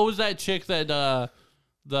 What was that chick that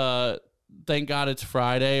the Thank God It's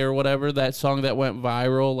Friday or whatever, that song that went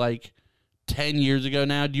viral like 10 years ago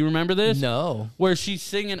now? Do you remember this? No. Where she's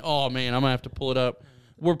singing. Oh man, I'm gonna have to pull it up.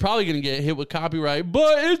 We're probably going to get hit with copyright,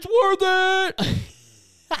 but it's worth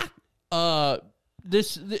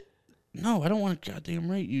it. No, I don't want to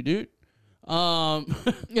goddamn rate you, dude.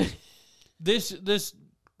 This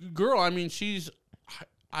girl, I mean,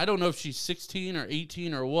 I don't know if she's 16 or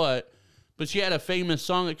 18 or what, but she had a famous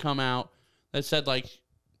song that come out that said like,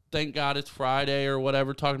 thank God it's Friday or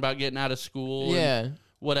whatever, talking about getting out of school. Yeah. And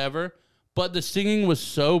whatever. But the singing was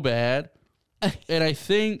so bad. And I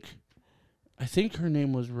think her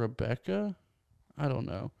name was Rebecca. I don't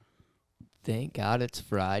know. Thank God it's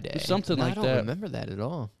Friday. Something like that. I don't remember that at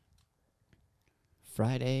all.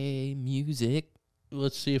 Friday music.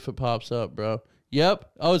 Let's see if it pops up, bro.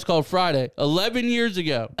 Yep. Oh, it's called Friday. 11 years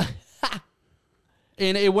ago.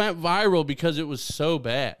 And it went viral because it was so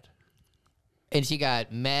bad. And she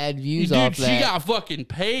got mad views Dude, off that. she got fucking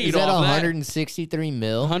paid Is that off 163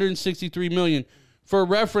 mil? 163 million. For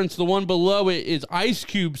reference, the one below it is Ice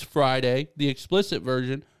Cube's Friday, the explicit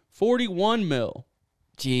version, 41 mil.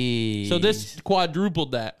 Jeez. So this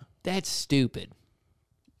quadrupled that. That's stupid.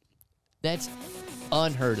 That's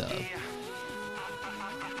unheard of.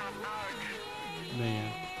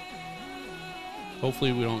 Man.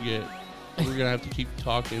 Hopefully we don't get... We're going to have to keep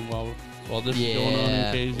talking while this is going on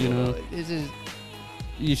in case, you know. This is...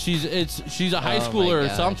 Yeah, she's a high schooler or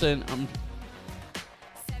something.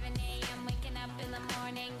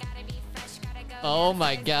 Oh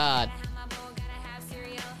my God.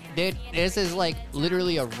 Dude, this is like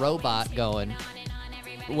literally a robot going.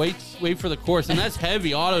 Wait for the chorus. And that's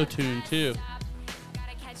heavy auto-tune too.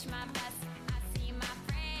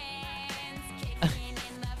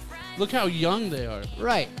 Look how young they are.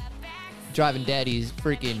 Right. Driving daddy's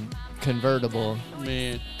freaking convertible.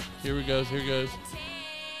 Man, here it goes.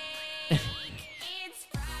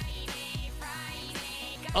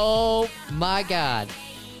 Oh my God.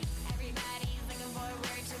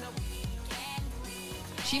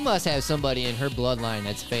 She must have somebody in her bloodline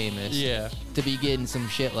that's famous. Yeah. To be getting some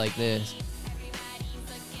shit like this.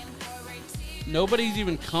 Nobody's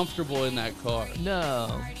even comfortable in that car.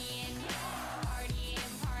 No.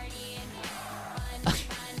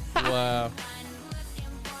 Wow.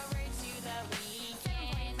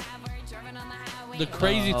 The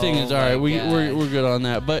crazy thing is, all right, we're good on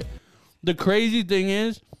that. But the crazy thing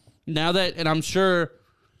is, now that, and I'm sure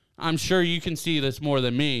you can see this more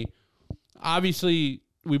than me, obviously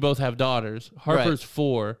we both have daughters. Harper's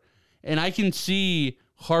 4, and I can see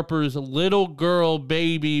Harper's little girl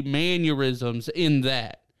baby mannerisms in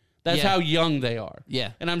that. That's how young they are.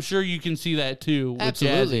 Yeah. And I'm sure you can see that too with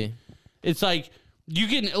Absolutely. Jazzy. It's like, you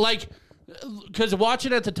can, like, because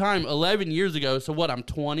watching at the time, 11 years ago, so what, I'm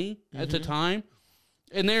 20 at the time,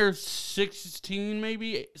 and they're 16,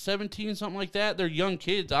 maybe 17, something like that. They're young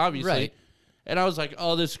kids, obviously. Right. And I was like,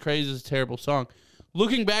 oh, this is crazy. This is a terrible song.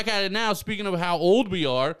 Looking back at it now, speaking of how old we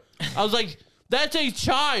are, I was like, that's a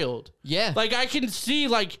child. Yeah. Like, I can see,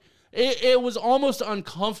 like, it was almost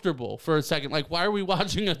uncomfortable for a second. Like, why are we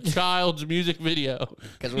watching a child's music video?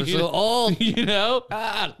 Because we're so old. You know?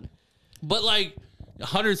 But, like,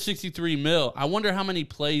 163 mil. I wonder how many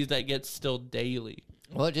plays that gets still daily.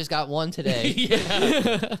 Well, it just got one today.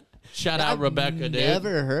 Yeah. Shout out Rebecca, dude.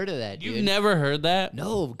 Never heard of that, dude. You've never heard that?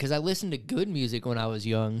 No, because I listened to good music when I was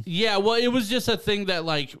young. Yeah, well, it was just a thing that,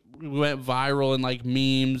 like, went viral and, like,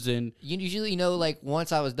 memes and... Usually, like,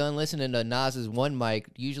 once I was done listening to Nas's One Mic,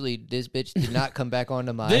 usually this bitch did not come back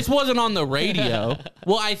onto my... This wasn't on the radio.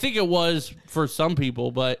 Well, I think it was for some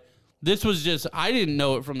people, but this was just... I didn't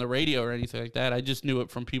know it from the radio or anything like that. I just knew it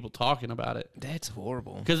from people talking about it. That's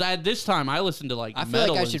horrible. Because at this time, I listened to, like, I feel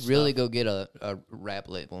metal like I and should stuff. really go get a rap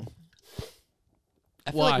label.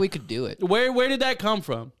 I feel Why? like we could do it. Where did that come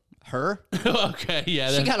from? Her? Okay, yeah.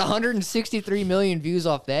 She got 163 million views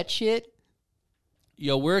off that shit.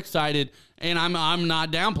 Yo, we're excited, and I'm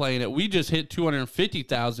not downplaying it. We just hit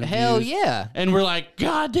 250,000 Hell views. yeah. And we're like,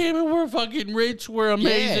 God damn it, we're fucking rich. We're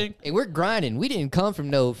amazing. Yeah. And we're grinding. We didn't come from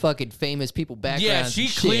no fucking famous people background. Yeah, she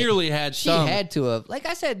clearly had She some. had to have. Like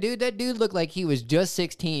I said, dude, that dude looked like he was just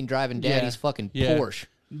 16 driving daddy's fucking Porsche.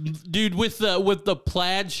 Dude, with the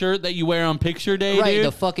plaid shirt that you wear on picture day, Right, dude.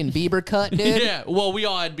 the fucking Bieber cut, dude. Yeah, well, we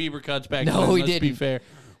all had Bieber cuts back then. No, we let's be didn't. fair.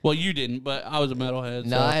 Well, you didn't, but I was a metalhead.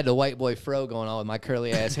 No, so. I had the white boy fro going on with my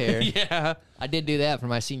curly ass hair. Yeah. I did do that for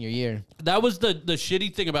my senior year. That was the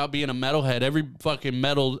shitty thing about being a metalhead. Every fucking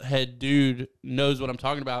metalhead dude knows what I'm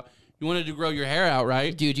talking about. You wanted to grow your hair out,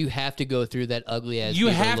 right? Dude, you have to go through that ugly ass You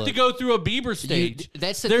Bieber have look. to go through a Bieber stage.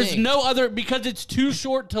 That's the There's thing. no other, because it's too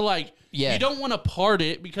short to, like, Yeah. you don't want to part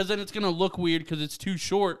it because then it's going to look weird because it's too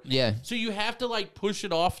short. Yeah. So you have to, like, push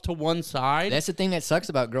it off to one side. That's the thing that sucks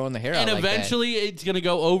about growing the hair out And like that. eventually it's going to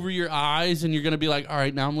go over your eyes and you're going to be like, all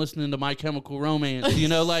right, now I'm listening to My Chemical Romance. You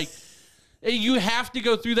know, like, you have to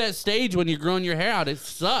go through that stage when you're growing your hair out. It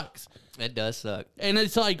sucks. That does suck. And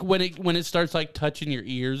it's like when it starts, like, touching your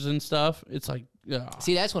ears and stuff, it's like, ugh.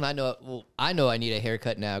 See, that's when I know. Well, I know I need a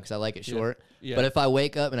haircut now because I like it short. Yeah. But if I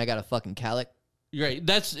wake up and I got a fucking cowlick, Right.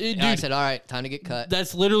 That's it, and I dude. said, "All right, time to get cut."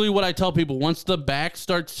 That's literally what I tell people. Once the back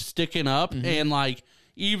starts sticking up, Mm-hmm. and, like,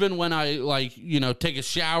 even when I, like, you know, take a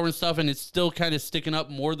shower and stuff, and it's still kind of sticking up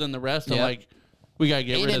more than the rest, I'm Yep. like, we gotta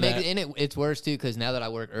get rid of that. It's worse too because now that I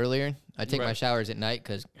work earlier, I take my Right. showers at night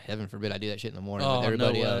because heaven forbid I do that shit in the morning Oh, with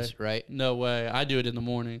everybody no way. else, right? No way. I do it in the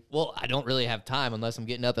morning. Well, I don't really have time unless I'm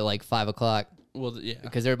getting up at like 5 o'clock Well, yeah.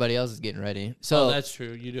 because everybody else is getting ready. So that's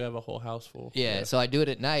true. You do have a whole house full. yeah, so I do it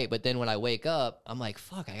at night, but then when I wake up, I'm like,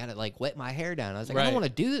 fuck, I gotta like wet my hair down. I was like, I Right. don't want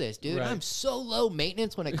to do this, dude. Right. I'm so low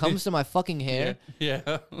maintenance when it comes to my fucking hair.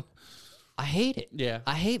 Yeah. I hate it. Yeah.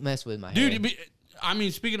 I hate messing with my Dude, hair. I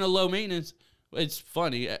mean, speaking of low maintenance, it's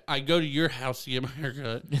funny. I go to your house to get my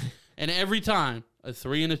haircut, and every time, a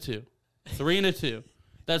 3 and a 2. 3 and a 2.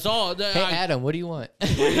 That's all. Hey, Adam, what do you want?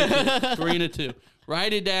 3 and a 2.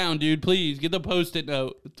 Write it down, dude. Please get the post-it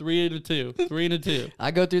note. 3 and a 2. 3 and a 2.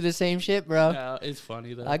 I go through the same shit, bro. Yeah, it's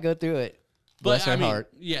funny though. I go through it. Bless her I mean, heart.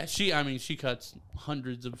 yeah, she cuts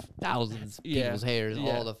hundreds of Thousands of yeah, people's hairs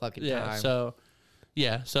yeah, all the fucking yeah, time. So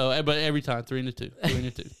but every time 3 and a 2, 3 and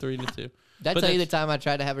a 2, 3 and a 2. Did I But tell you the that's- time I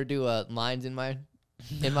tried to have her do lines in my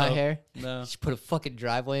hair? No. She put a fucking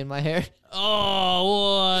driveway in my hair.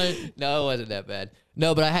 Oh, what? No, it wasn't that bad.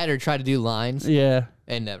 No, but I had her try to do lines, Yeah,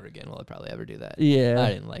 and never again will I probably ever do that. yeah. I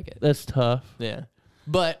didn't like it. That's tough. Yeah,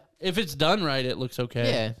 but If it's done right, it looks okay.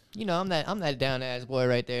 yeah, you know, I'm that down ass boy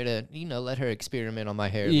right there to let her experiment on my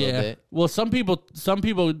hair a little bit. Well, some people,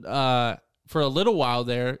 for a little while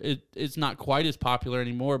there, it's not quite as popular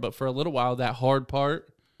anymore. But for a little while, that hard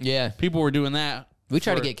part, Yeah, people were doing that. we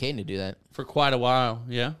tried to for- get Caden to do that. for quite a while.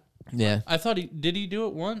 Yeah, Yeah, I thought did he do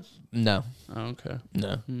it once? no, Oh, okay.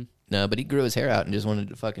 no, but he grew his hair out and just wanted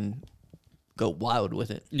to fucking go wild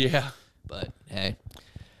with it. Yeah, But hey,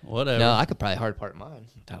 whatever. no, I could probably hard part mine.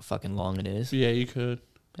 How fucking long it is. Yeah, you could.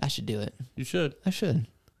 I should do it. You should I should.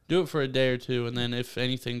 do it for a day or two, and then if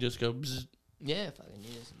anything, just go. Bzz. Yeah, fucking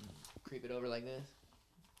just creep it over like this.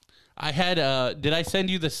 I had. Did I send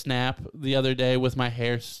you the snap the other day with my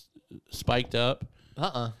hair spiked up?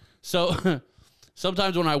 Uh-uh. So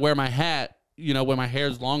sometimes when I wear my hat, you know, when my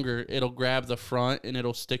hair's longer, it'll grab the front and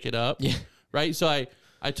it'll stick it up. Yeah. Right? So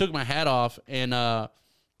I took my hat off and I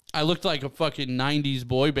looked like a fucking 90s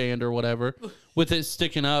boy band or whatever with it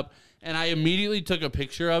sticking up. And I immediately took a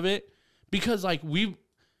picture of it because, like,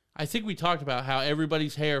 I think we talked about how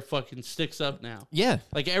everybody's hair fucking sticks up now. Yeah.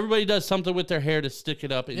 Like, everybody does something with their hair to stick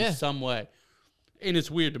it up in some way. And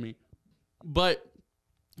it's weird to me. But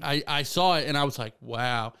I saw it and I was like,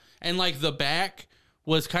 wow. And, like, the back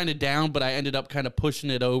was kind of down, but I ended up kind of pushing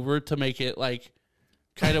it over to make it, like,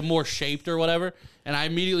 kind of more shaped or whatever. And I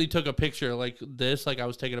immediately took a picture like this, like I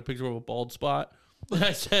was taking a picture of a bald spot. And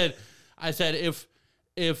I said,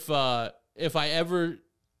 if I ever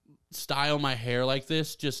style my hair like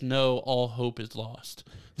this, just know all hope is lost.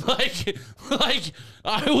 Like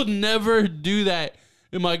I will never do that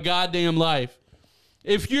in my goddamn life.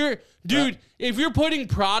 If you're putting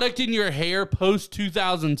product in your hair post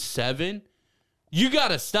 2007, you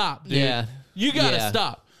gotta stop, dude. Yeah. You gotta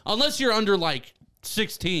stop. Unless you're under like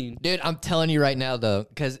 16. Dude, I'm telling you right now, though,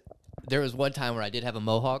 because there was one time where I did have a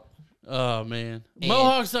mohawk. Oh, man.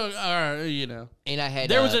 Mohawks are, you know. And I had...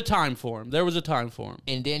 There was a time for him.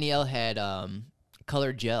 And Danielle had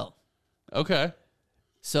colored gel. Okay.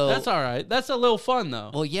 So that's all right. That's a little fun,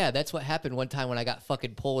 though. Well, yeah, that's what happened one time when I got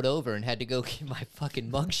fucking pulled over and had to go get my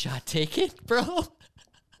fucking mugshot taken, bro.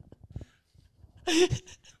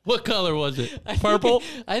 What color was it? Purple?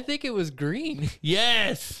 I think it was green.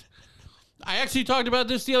 Yes. I actually talked about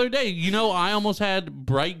this the other day. You know, I almost had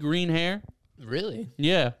bright green hair. Really?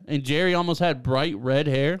 Yeah. And Jerry almost had bright red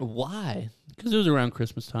hair. Why? Because it was around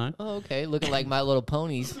Christmas time. Oh, okay. Looking like My Little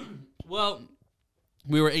Ponies. Well,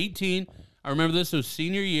 we were 18. I remember this. It was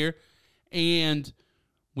senior year. And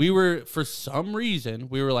we were, for some reason,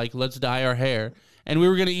 we were like, let's dye our hair. And we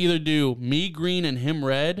were going to either do me green and him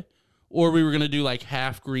red, or we were going to do like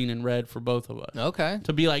half green and red for both of us. Okay.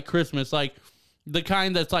 To be like Christmas, like the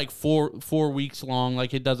kind that's like four weeks long,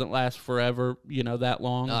 like it doesn't last forever, you know, that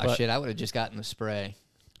long. Oh, shit, I would have just gotten the spray.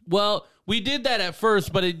 Well, we did that at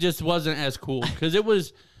first, but it just wasn't as cool because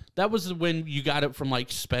that was when you got it from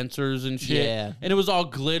like Spencer's and shit. Yeah. And it was all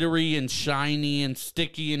glittery and shiny and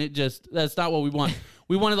sticky, and that's not what we want.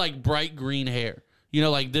 We wanted like bright green hair. You know,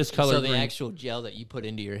 like this color. So the green. actual gel that you put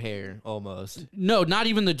into your hair, almost. No, not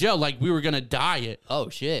even the gel. Like we were gonna dye it. Oh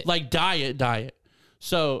shit! Like dye it.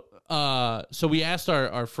 So we asked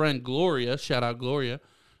our friend Gloria, shout out Gloria,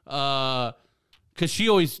 because she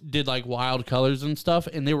always did like wild colors and stuff,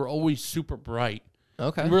 and they were always super bright.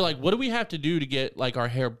 Okay. We were like, what do we have to do to get like our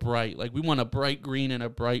hair bright? Like we want a bright green and a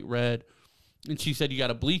bright red. And she said you got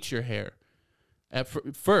to bleach your hair at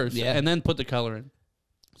first, and then put the color in.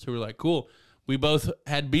 So we're like, cool. We both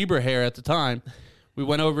had Bieber hair at the time. We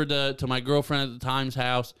went over to my girlfriend at the time's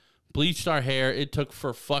house, bleached our hair. It took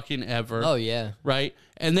for fucking ever. Oh, yeah. Right?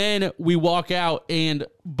 And then we walk out, and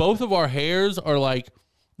both of our hairs are like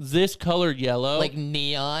this colored yellow. Like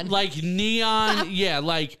neon? Like neon, yeah.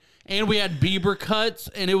 Like, and we had Bieber cuts,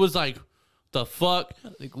 and it was like, the fuck?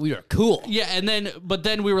 Like, we are cool. Yeah, but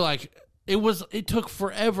then we were like, it took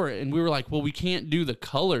forever. And we were like, well, we can't do the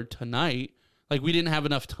color tonight. Like, we didn't have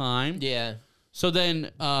enough time. Yeah. So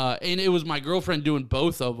then, and it was my girlfriend doing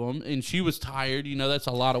both of them, and she was tired. You know, that's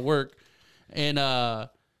a lot of work. And,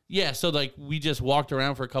 yeah, so, like, we just walked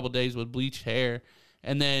around for a couple days with bleached hair,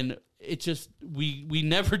 and then it just, we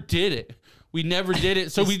never did it. We never did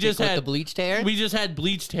it. So we just had the bleached hair? We just had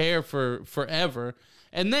bleached hair for forever.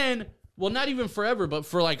 And then, well, not even forever, but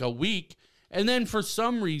for, like, a week. And then for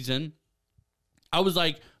some reason, I was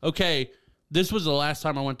like, okay, this was the last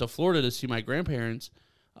time I went to Florida to see my grandparents.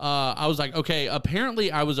 I was like, okay,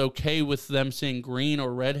 apparently I was okay with them seeing green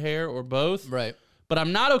or red hair or both. Right. But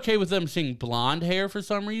I'm not okay with them seeing blonde hair for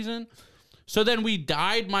some reason. So then we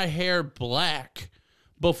dyed my hair black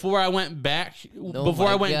before I went back, before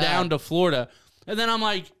I went down to Florida. And then I'm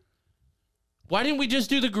like, why didn't we just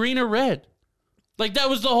do the green or red? Like, that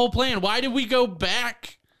was the whole plan. Why did we go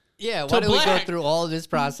back? Yeah, why did we go through all of this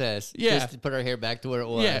process Yeah. just to put our hair back to where it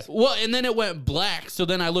was? Yeah, well, and then it went black, so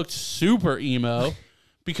then I looked super emo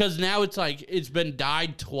because now it's like it's been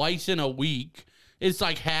dyed twice in a week. It's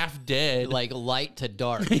like half dead. Like light to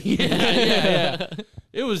dark. yeah.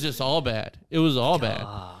 It was just all bad. It was all bad.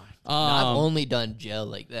 No, I've only done gel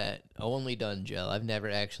like that. I've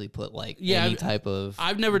never actually put like any type of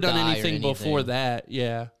I've never done dye or anything before that.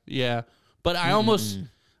 Yeah. But I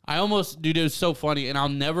almost, dude, it was so funny, and I'll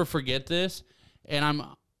never forget this. And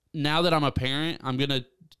now that I'm a parent, I'm gonna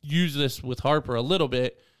use this with Harper a little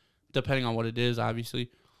bit, depending on what it is,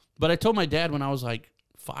 obviously. But I told my dad when I was like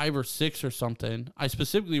 5 or 6 or something. I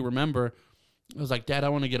specifically remember I was like, Dad, I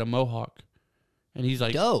want to get a mohawk. And he's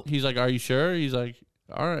like, Dope. He's like, are you sure? He's like,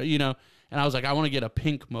 all right, you know. And I was like, I want to get a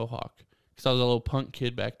pink mohawk because I was a little punk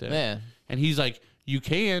kid back then. Yeah. And he's like, you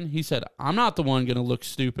can. He said, I'm not the one going to look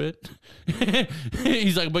stupid.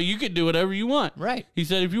 He's like, but you can do whatever you want. Right. He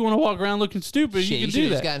said, if you want to walk around looking stupid, Shit, you can should do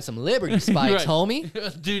have that. gotten some Liberty spikes, Right.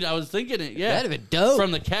 homie. Dude, I was thinking it. Yeah. That'd have been dope.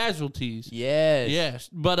 From the casualties. Yes. Yes.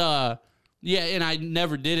 But, yeah, and I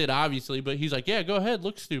never did it, obviously. But he's like, yeah, go ahead.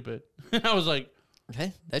 Look stupid. I was like,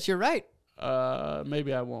 Okay, that's your right.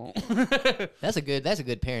 maybe I won't. That's a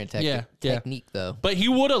good parent technique, though. But he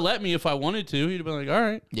would have let me if I wanted to. He'd have been like, all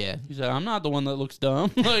right. Yeah. He said, I'm not the one that looks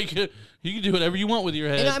dumb. Like, you can do whatever you want with your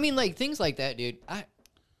head. And I mean, like, things like that, dude.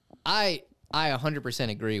 I 100%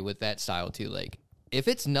 agree with that style, too. Like, if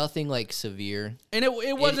it's nothing, like, severe. And it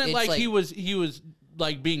wasn't it's like he was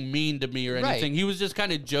like being mean to me or anything. Right. He was just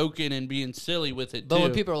kind of joking and being silly with it, But too.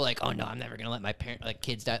 when people are like, oh, no, I'm never going to let my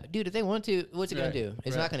kids die. Dude, if they want to, what's it going to do?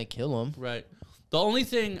 It's not going to kill them. Right. The only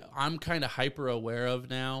thing I'm kind of hyper aware of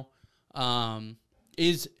now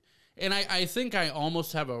is, and I think I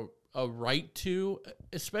almost have a right to,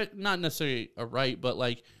 not necessarily a right, but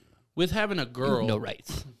like with having a girl. No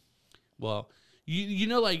rights. Well, you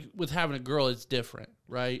know, like with having a girl, it's different,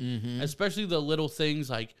 right? Mm-hmm. Especially the little things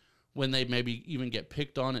like when they maybe even get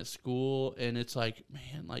picked on at school, and it's like,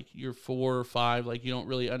 man, like you're 4 or 5, like you don't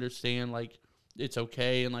really understand, like it's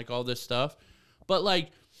okay and like all this stuff. But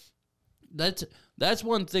like that's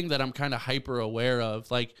one thing that I'm kind of hyper aware of.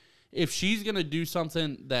 Like if she's gonna do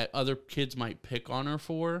something that other kids might pick on her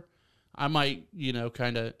for, I might, you know,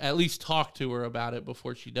 kind of at least talk to her about it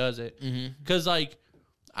before she does it. Because like,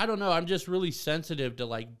 I don't know, I'm just really sensitive to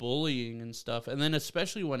like bullying and stuff. And then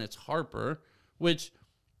especially when it's Harper, which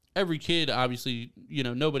every kid, obviously, you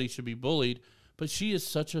know, nobody should be bullied, but she is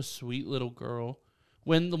such a sweet little girl.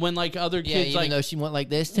 When like other kids, even like, though she went like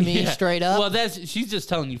this to me straight up. Well, she's just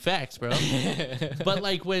telling you facts, bro. But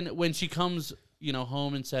like when she comes, you know,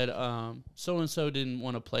 home and said, so and so didn't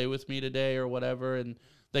want to play with me today or whatever, and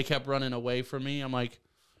they kept running away from me. I'm like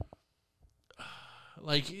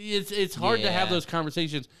it's hard to have those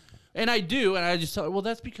conversations, and I do, and I just tell her, well,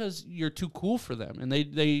 that's because you're too cool for them, and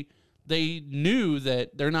they knew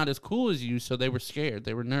that they're not as cool as you, so they were scared.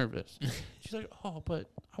 They were nervous. She's like, oh, but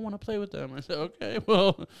I want to play with them. I said, okay,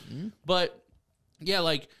 well. But, yeah,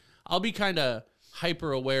 like, I'll be kind of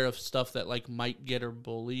hyper aware of stuff that, like, might get her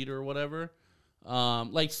bullied or whatever.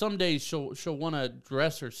 Like, some days she'll want to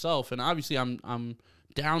dress herself, and obviously I'm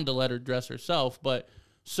down to let her dress herself, but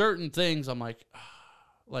certain things I'm like,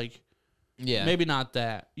 maybe not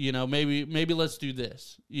that. You know, maybe let's do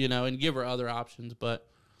this, you know, and give her other options, but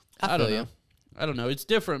I don't know. I don't know. It's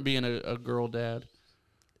different being a girl dad.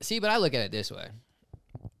 See, but I look at it this way.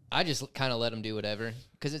 I just kind of let them do whatever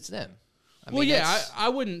because it's them. I mean, yeah, I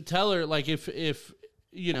wouldn't tell her, like, if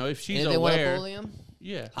you know, if she's aware. If they want to bully them,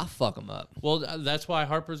 yeah, I'll fuck them up. Well, that's why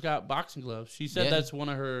Harper's got boxing gloves. She said that's one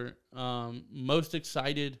of her most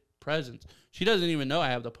excited presents. She doesn't even know I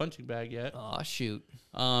have the punching bag yet. Oh, shoot.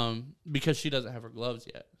 Because she doesn't have her gloves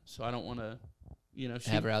yet. So I don't want to, you know.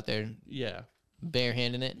 Have her out there. Yeah.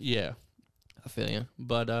 Barehanding it? Yeah. I feel you.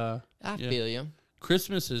 But, I feel you.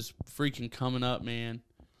 Christmas is freaking coming up, man.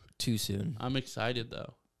 Too soon. I'm excited,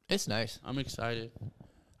 though. It's nice. I'm excited.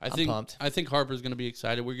 I'm pumped. I think Harper's going to be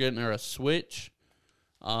excited. We're getting her a Switch,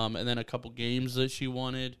 and then a couple games that she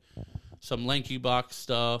wanted, some Lanky Box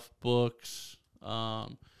stuff, books.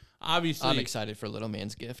 Obviously, I'm excited for little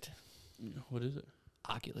man's gift. What is it?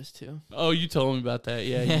 Oculus 2. Oh, you told me about that.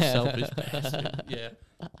 Yeah, you selfish bastard. Yeah.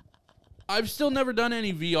 I've still never done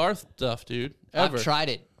any VR stuff, dude. Ever. I've tried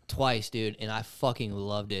it twice, dude, and I fucking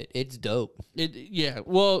loved it. It's dope. Yeah.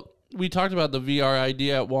 Well, we talked about the VR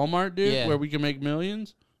idea at Walmart, dude, where we can make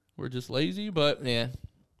millions. We're just lazy, but yeah,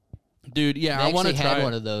 dude. Yeah, I want to try. Had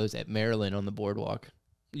one of those at Maryland on the boardwalk.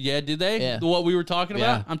 Yeah, did they? Yeah. What we were talking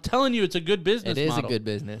about? I'm telling you, it's a good business. It is model. a good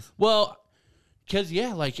business. Well, because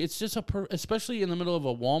like it's just especially in the middle of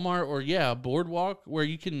a Walmart or a boardwalk where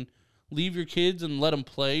you can leave your kids and let them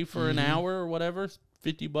play for an hour or whatever,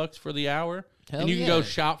 $50 for the hour, and you can go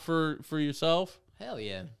shop for yourself. Hell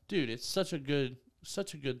yeah, dude! It's such a good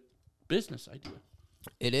business idea.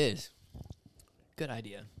 It is. Good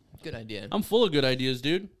idea. Good idea. I'm full of good ideas,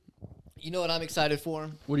 dude. You know what I'm excited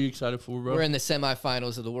for? What are you excited for, bro? We're in the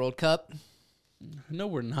semifinals of the World Cup. No,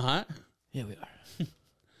 we're not. Yeah, we are.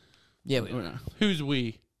 Yeah, we are. Who's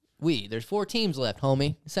we? We. There's 4 teams left,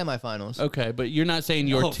 homie. Semifinals. Okay, but you're not saying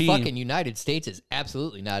your team. Fucking United States is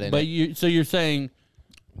absolutely not in it. So you're saying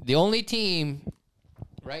the only team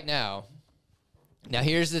right now. Now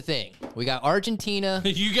here's the thing: we got Argentina.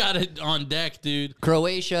 You got it on deck, dude.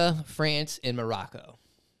 Croatia, France, and Morocco.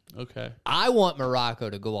 Okay. I want Morocco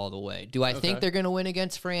to go all the way. Do I Okay. think they're going to win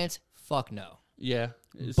against France? Fuck no. Yeah.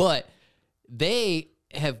 But they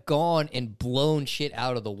have gone and blown shit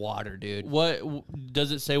out of the water, dude. What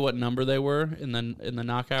does it say? What number they were in the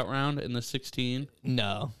knockout round in the 16?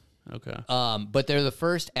 No. Okay. But they're the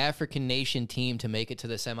first African nation team to make it to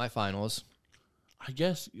the semifinals. I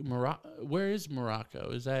guess Morocco. Where is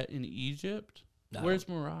Morocco? Is that in Egypt? No. Where's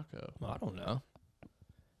Morocco? I don't know.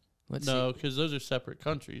 Let's see. No, because those are separate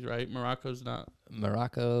countries, right? Morocco's not.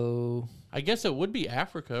 Morocco. I guess it would be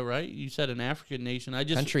Africa, right? You said an African nation.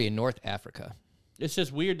 Country in North Africa. It's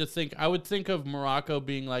just weird to think. I would think of Morocco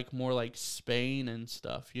being like more like Spain and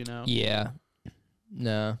stuff, you know? Yeah.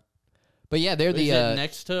 No. But yeah, they're Is the it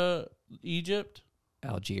next to Egypt?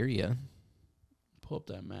 Algeria. Pull up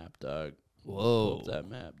that map, dog. Pull Whoa. up that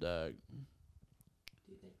map, dog.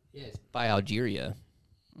 Yeah, it's by Algeria.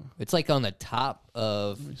 It's like on the top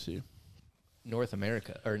of Let me see. North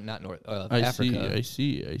America, or not North, I Africa.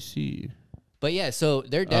 see. But yeah, so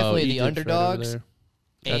they're definitely the Egypt's right over underdogs, there.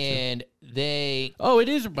 Gotcha. and they. Oh, it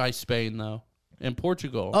is by Spain though, and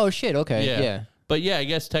Portugal. Oh shit! Okay, yeah. But yeah, I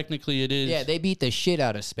guess technically it is. Yeah, they beat the shit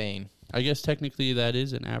out of Spain. I guess technically that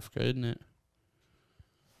is in Africa, isn't it?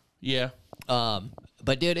 Yeah.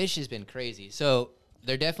 But dude, it's just been crazy. So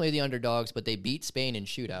they're definitely the underdogs, but they beat Spain in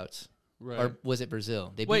shootouts. Right. Or was it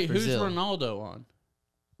Brazil? They beat Wait, who's Brazil. Ronaldo on?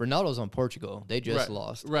 Ronaldo's on Portugal. They just right.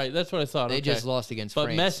 lost. Right, that's what I thought. They Okay. just lost against But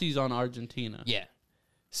France. Messi's on Argentina. Yeah.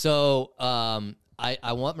 So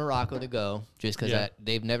I want Morocco to go just because Yeah.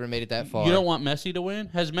 they've never made it that far. You don't want Messi to win?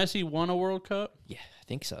 Has Messi won a World Cup? Yeah, I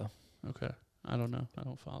think so. Okay. I don't know. I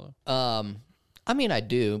don't follow. I mean, I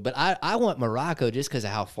do, but I want Morocco just because of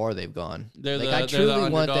how far they've gone. They're like the- I they're truly the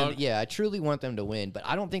want them. underdog? Yeah, I truly want them to win, but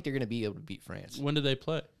I don't think they're going to be able to beat France. When do they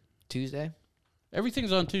play? Tuesday.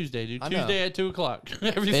 Everything's on Tuesday, dude. I know. Tuesday at 2 o'clock.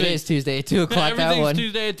 Everything. It is Tuesday at 2 o'clock. That Everything's one.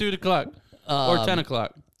 Tuesday at 2 o'clock. Or 10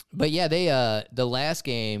 o'clock. But yeah, they the last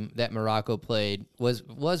game that Morocco played was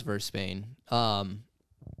versus Spain, and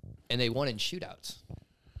they won in shootouts.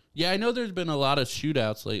 Yeah, I know there's been a lot of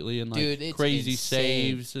shootouts lately and like Dude, it's crazy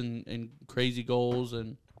insane. saves and crazy goals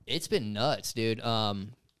and It's been nuts, dude. I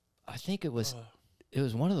think it was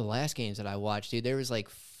one of the last games that I watched, dude. There was like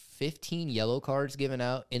 15 yellow cards given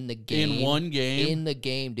out in the game. In one game? In the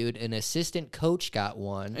game, dude. An assistant coach got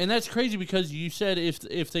one. and that's crazy because you said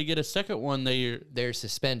if they get a second one They're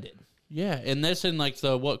suspended. yeah, and that's in like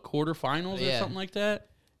the quarterfinals or Yeah. something like that.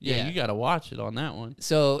 Yeah, Yeah. you got to watch it on that one.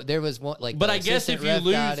 So there was one like. But the I guess if assistant you ref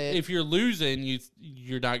lose, got it. if you're losing,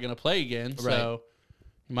 you're not going to play again. Right. So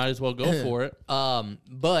you might as well go for it.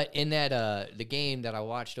 But in that the game that I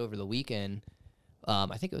watched over the weekend,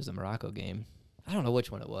 I think it was the Morocco game. I don't know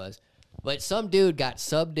which one it was, but some dude got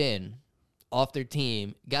subbed in off their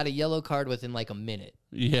team, got a yellow card within like a minute,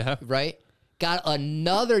 Yeah. right? Got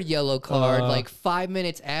another yellow card like 5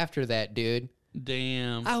 minutes after that, dude.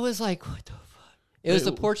 Damn. I was like, what the fuck? It was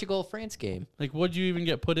Wait, the Portugal-France game. Like, what'd you even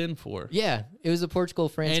get put in for? Yeah, it was the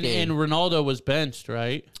Portugal-France And game. Ronaldo was benched,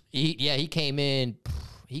 right? He came in.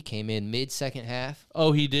 He came in mid-second half.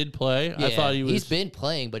 Oh, he did play? Yeah, I thought he was. He's been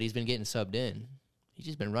playing, but he's been getting subbed in. He's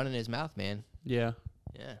just been running his mouth, man. Yeah,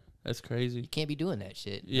 Yeah. that's crazy. You can't be doing that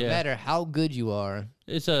shit. Yeah. No matter how good you are.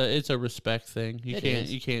 It's a respect thing. It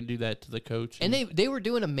is. You can't do that to the coach. And they were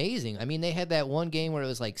doing amazing. I mean, they had that one game where it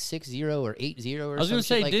was like 6-0 or 8-0 or I was something gonna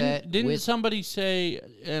say, like that. didn't with- somebody say?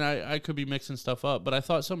 And I could be mixing stuff up, but I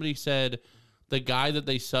thought somebody said the guy that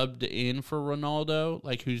they subbed in for Ronaldo,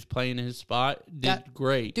 like who's playing his spot, did Got-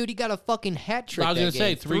 great. Dude, he got a fucking hat trick. I was that gonna say,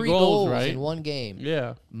 game. 3 goals, right? in one game.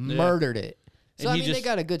 Yeah, Murdered it. So, And I he mean, they just-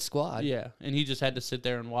 got a good squad. Yeah, and he just had to sit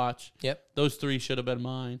there and watch. Yep. Those 3 should have been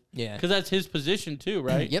mine. Yeah. because that's his position too,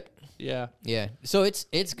 right? Yep. Yeah, Yeah. So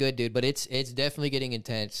it's good, dude, but it's definitely getting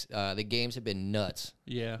intense. The games have been nuts,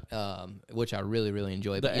 yeah. which I really, really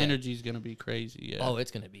enjoy. The But yeah. energy's gonna be crazy. Yeah. Oh, it's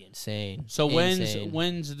going to be insane. So Insane.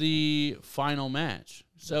 when's the final match?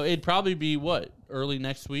 So it'd probably be what, early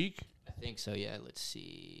next week? I think so, yeah. Let's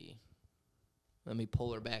see. Let me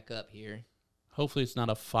pull her back up here. Hopefully it's not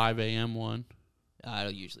a 5 a.m. one,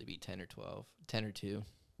 It'll usually be 10 or 12, 10 or 2.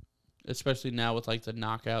 especially now with like the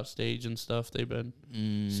knockout stage and stuff. They've been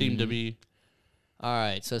seem to be. All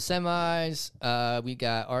right, so semis, we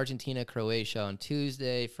got Argentina, Croatia on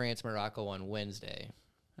Tuesday, France, Morocco on Wednesday.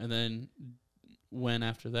 And then when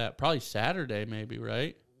after that? Probably Saturday, maybe,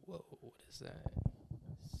 right? Whoa, what is that?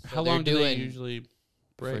 How they're long do they doing- usually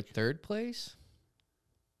break? For third place?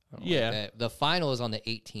 I don't Yeah. like that. The final is on the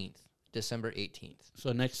 18th, December 18th.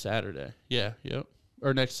 So next Saturday. Yeah, yep.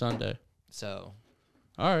 Or next Sunday. So,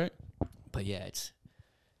 All right. but yeah,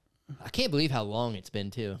 I can't believe how long it's been,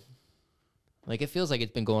 too. Like, it feels like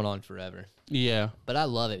it's been going on forever. Yeah. But I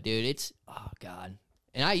love it, dude. It's, oh, God.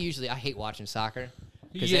 And I hate watching soccer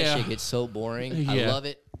because that shit gets so boring. Yeah. I love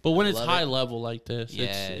it. But when it's high level like this,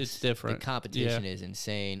 yes, it's different. The competition is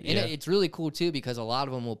insane. And Yeah. it's really cool, too, because a lot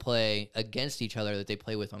of them will play against each other that they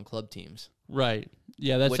play with on club teams. Right.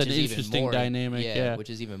 Yeah, that's Which an is even interesting more, dynamic. Yeah, which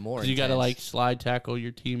is even more you got to, intense. like, slide tackle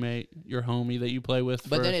your teammate, your homie that you play with.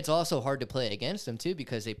 But then it's also hard to play against them, too,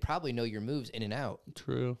 because they probably know your moves in and out.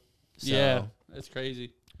 True. So, yeah, that's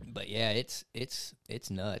crazy. But, yeah, it's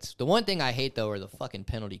nuts. The one thing I hate, though, are the fucking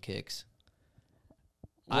penalty kicks.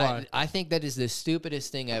 Why? I think that is the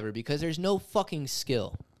stupidest thing ever because there's no fucking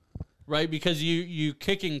skill. Right, because you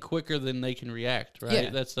kicking quicker than they can react, right? Yeah.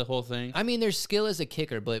 That's the whole thing. I mean, there's skill as a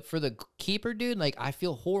kicker, but for the keeper, dude, like, I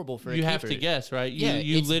feel horrible for a You keeper. have to guess, right? You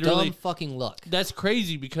it's literally dumb fucking luck. That's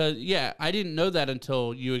crazy because I didn't know that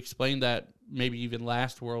until you explained that maybe even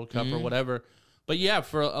last World Cup or whatever. But yeah,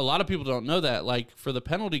 for a lot of people don't know that. Like for the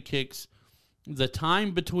penalty kicks, the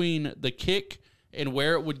time between the kick and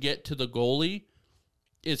where it would get to the goalie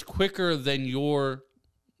is quicker than your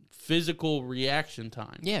physical reaction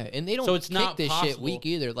time. Yeah, and they don't So it's kick not this shit possible. weak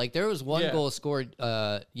either. Like there was one Yeah. goal scored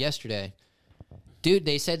yesterday. Dude,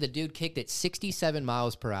 they said the dude kicked at 67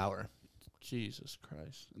 miles per hour. Jesus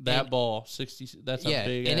Christ. That ball, 60, that's a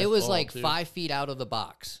big and ass it was ball, like too. 5 feet out of the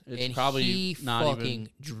box. It's and probably he not fucking even-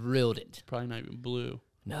 drilled it. Probably not even blue.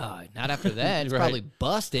 No, not after that. It's Right. probably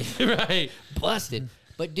busted. Right. Busted.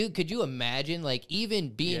 But dude, could you imagine like even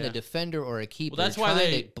being Yeah. a defender or a keeper that's why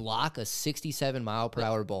trying they- to block a 67 mile per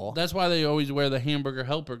hour ball? That's why they always wear the hamburger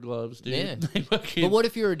helper gloves, dude. Yeah. They fucking- But what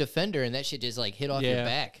if you're a defender and that shit just like hit off your Yeah.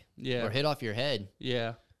 back? Yeah. Or hit off your head?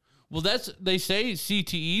 Yeah. Well, they say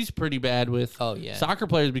CTE's pretty bad with yeah. soccer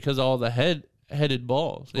players because of all the headed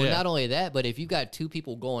balls. Well, yeah. not only that, but if you got two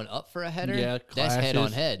people going up for a header, yeah, that's head on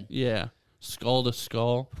clashes. head. Yeah. Skull to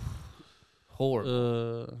skull.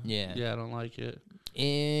 Horrible. Yeah. Yeah, I don't like it.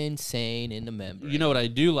 Insane in the membrane. You know what I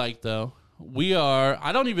do like, though?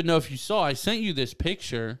 I don't even know if you saw, I sent you this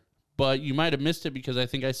picture, but you might have missed it because I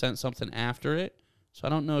think I sent something after it. So I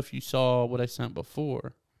don't know if you saw what I sent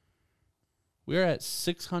before. We're at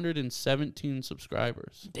 617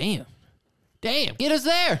 subscribers. Damn, get us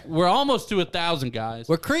there. We're almost to 1,000, guys.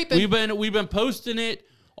 We're creeping. We've been posting it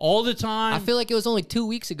all the time. I feel like it was only 2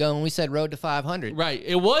 weeks ago when we said road to 500. Right.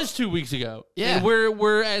 It was 2 weeks ago. Yeah. And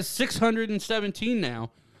we're at 617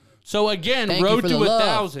 now. So again, Thank you road for to the love.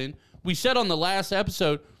 1,000. We said on the last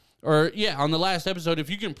episode, if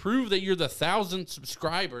you can prove that you're the 1,000th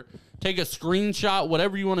subscriber, take a screenshot,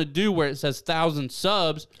 whatever you want to do where it says 1,000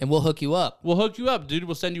 subs. And we'll hook you up. We'll hook you up, dude.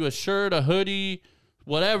 We'll send you a shirt, a hoodie,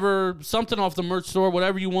 whatever, something off the merch store,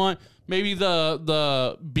 whatever you want. Maybe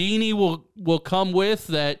the beanie will come with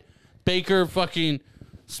that Baker fucking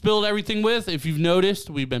spilled everything with. If you've noticed,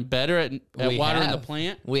 we've been better at watering the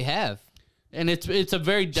plant. We have. And it's a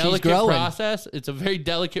very delicate growing. process. It's a very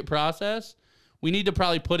delicate process. We need to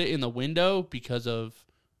probably put it in the window because of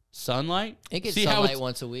sunlight. It gets See how sunlight it's-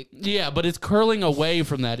 once a week. Yeah, but it's curling away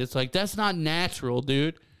from that. It's like, that's not natural,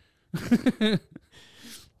 dude.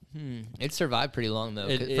 It survived pretty long, though,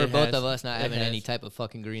 It for both has. of us not It having any has. type of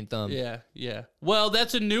fucking green thumb. Yeah. Well,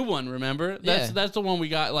 that's a new one, remember? That's the one we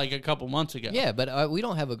got like a couple months ago. Yeah, but we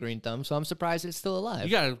don't have a green thumb, so I'm surprised it's still alive.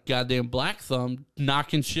 You got a goddamn black thumb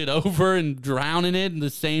knocking shit over and drowning it in the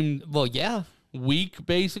same Well, yeah. week,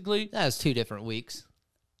 basically. That was 2 different weeks.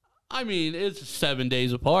 I mean, it's 7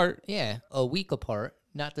 days apart. Yeah, a week apart,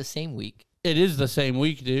 not the same week. It is the same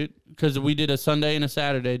week, dude, because we did a Sunday and a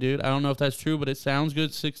Saturday, dude. I don't know if that's true, but it sounds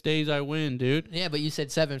good. 6 days I win, dude. Yeah, but you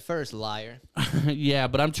said 7 first, liar. Yeah,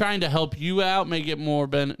 but I'm trying to help you out, make it more,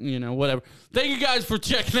 whatever. Thank you guys for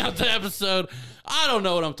checking out the episode. I don't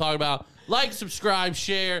know what I'm talking about. Like, subscribe,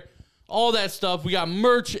 share, all that stuff. We got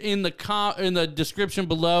merch in the description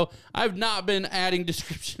below. I've not been adding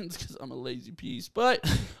descriptions because I'm a lazy piece, but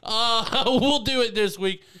we'll do it this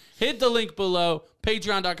week. Hit the link below,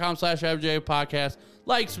 patreon.com/AverageAFPodcast.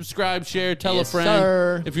 Like, subscribe, share, tell Yes, a friend.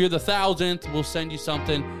 sir. If you're the 1,000th, we'll send you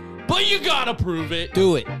something. But you gotta prove it.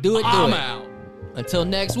 Do it. I'm out. Until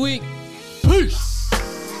next week. Peace.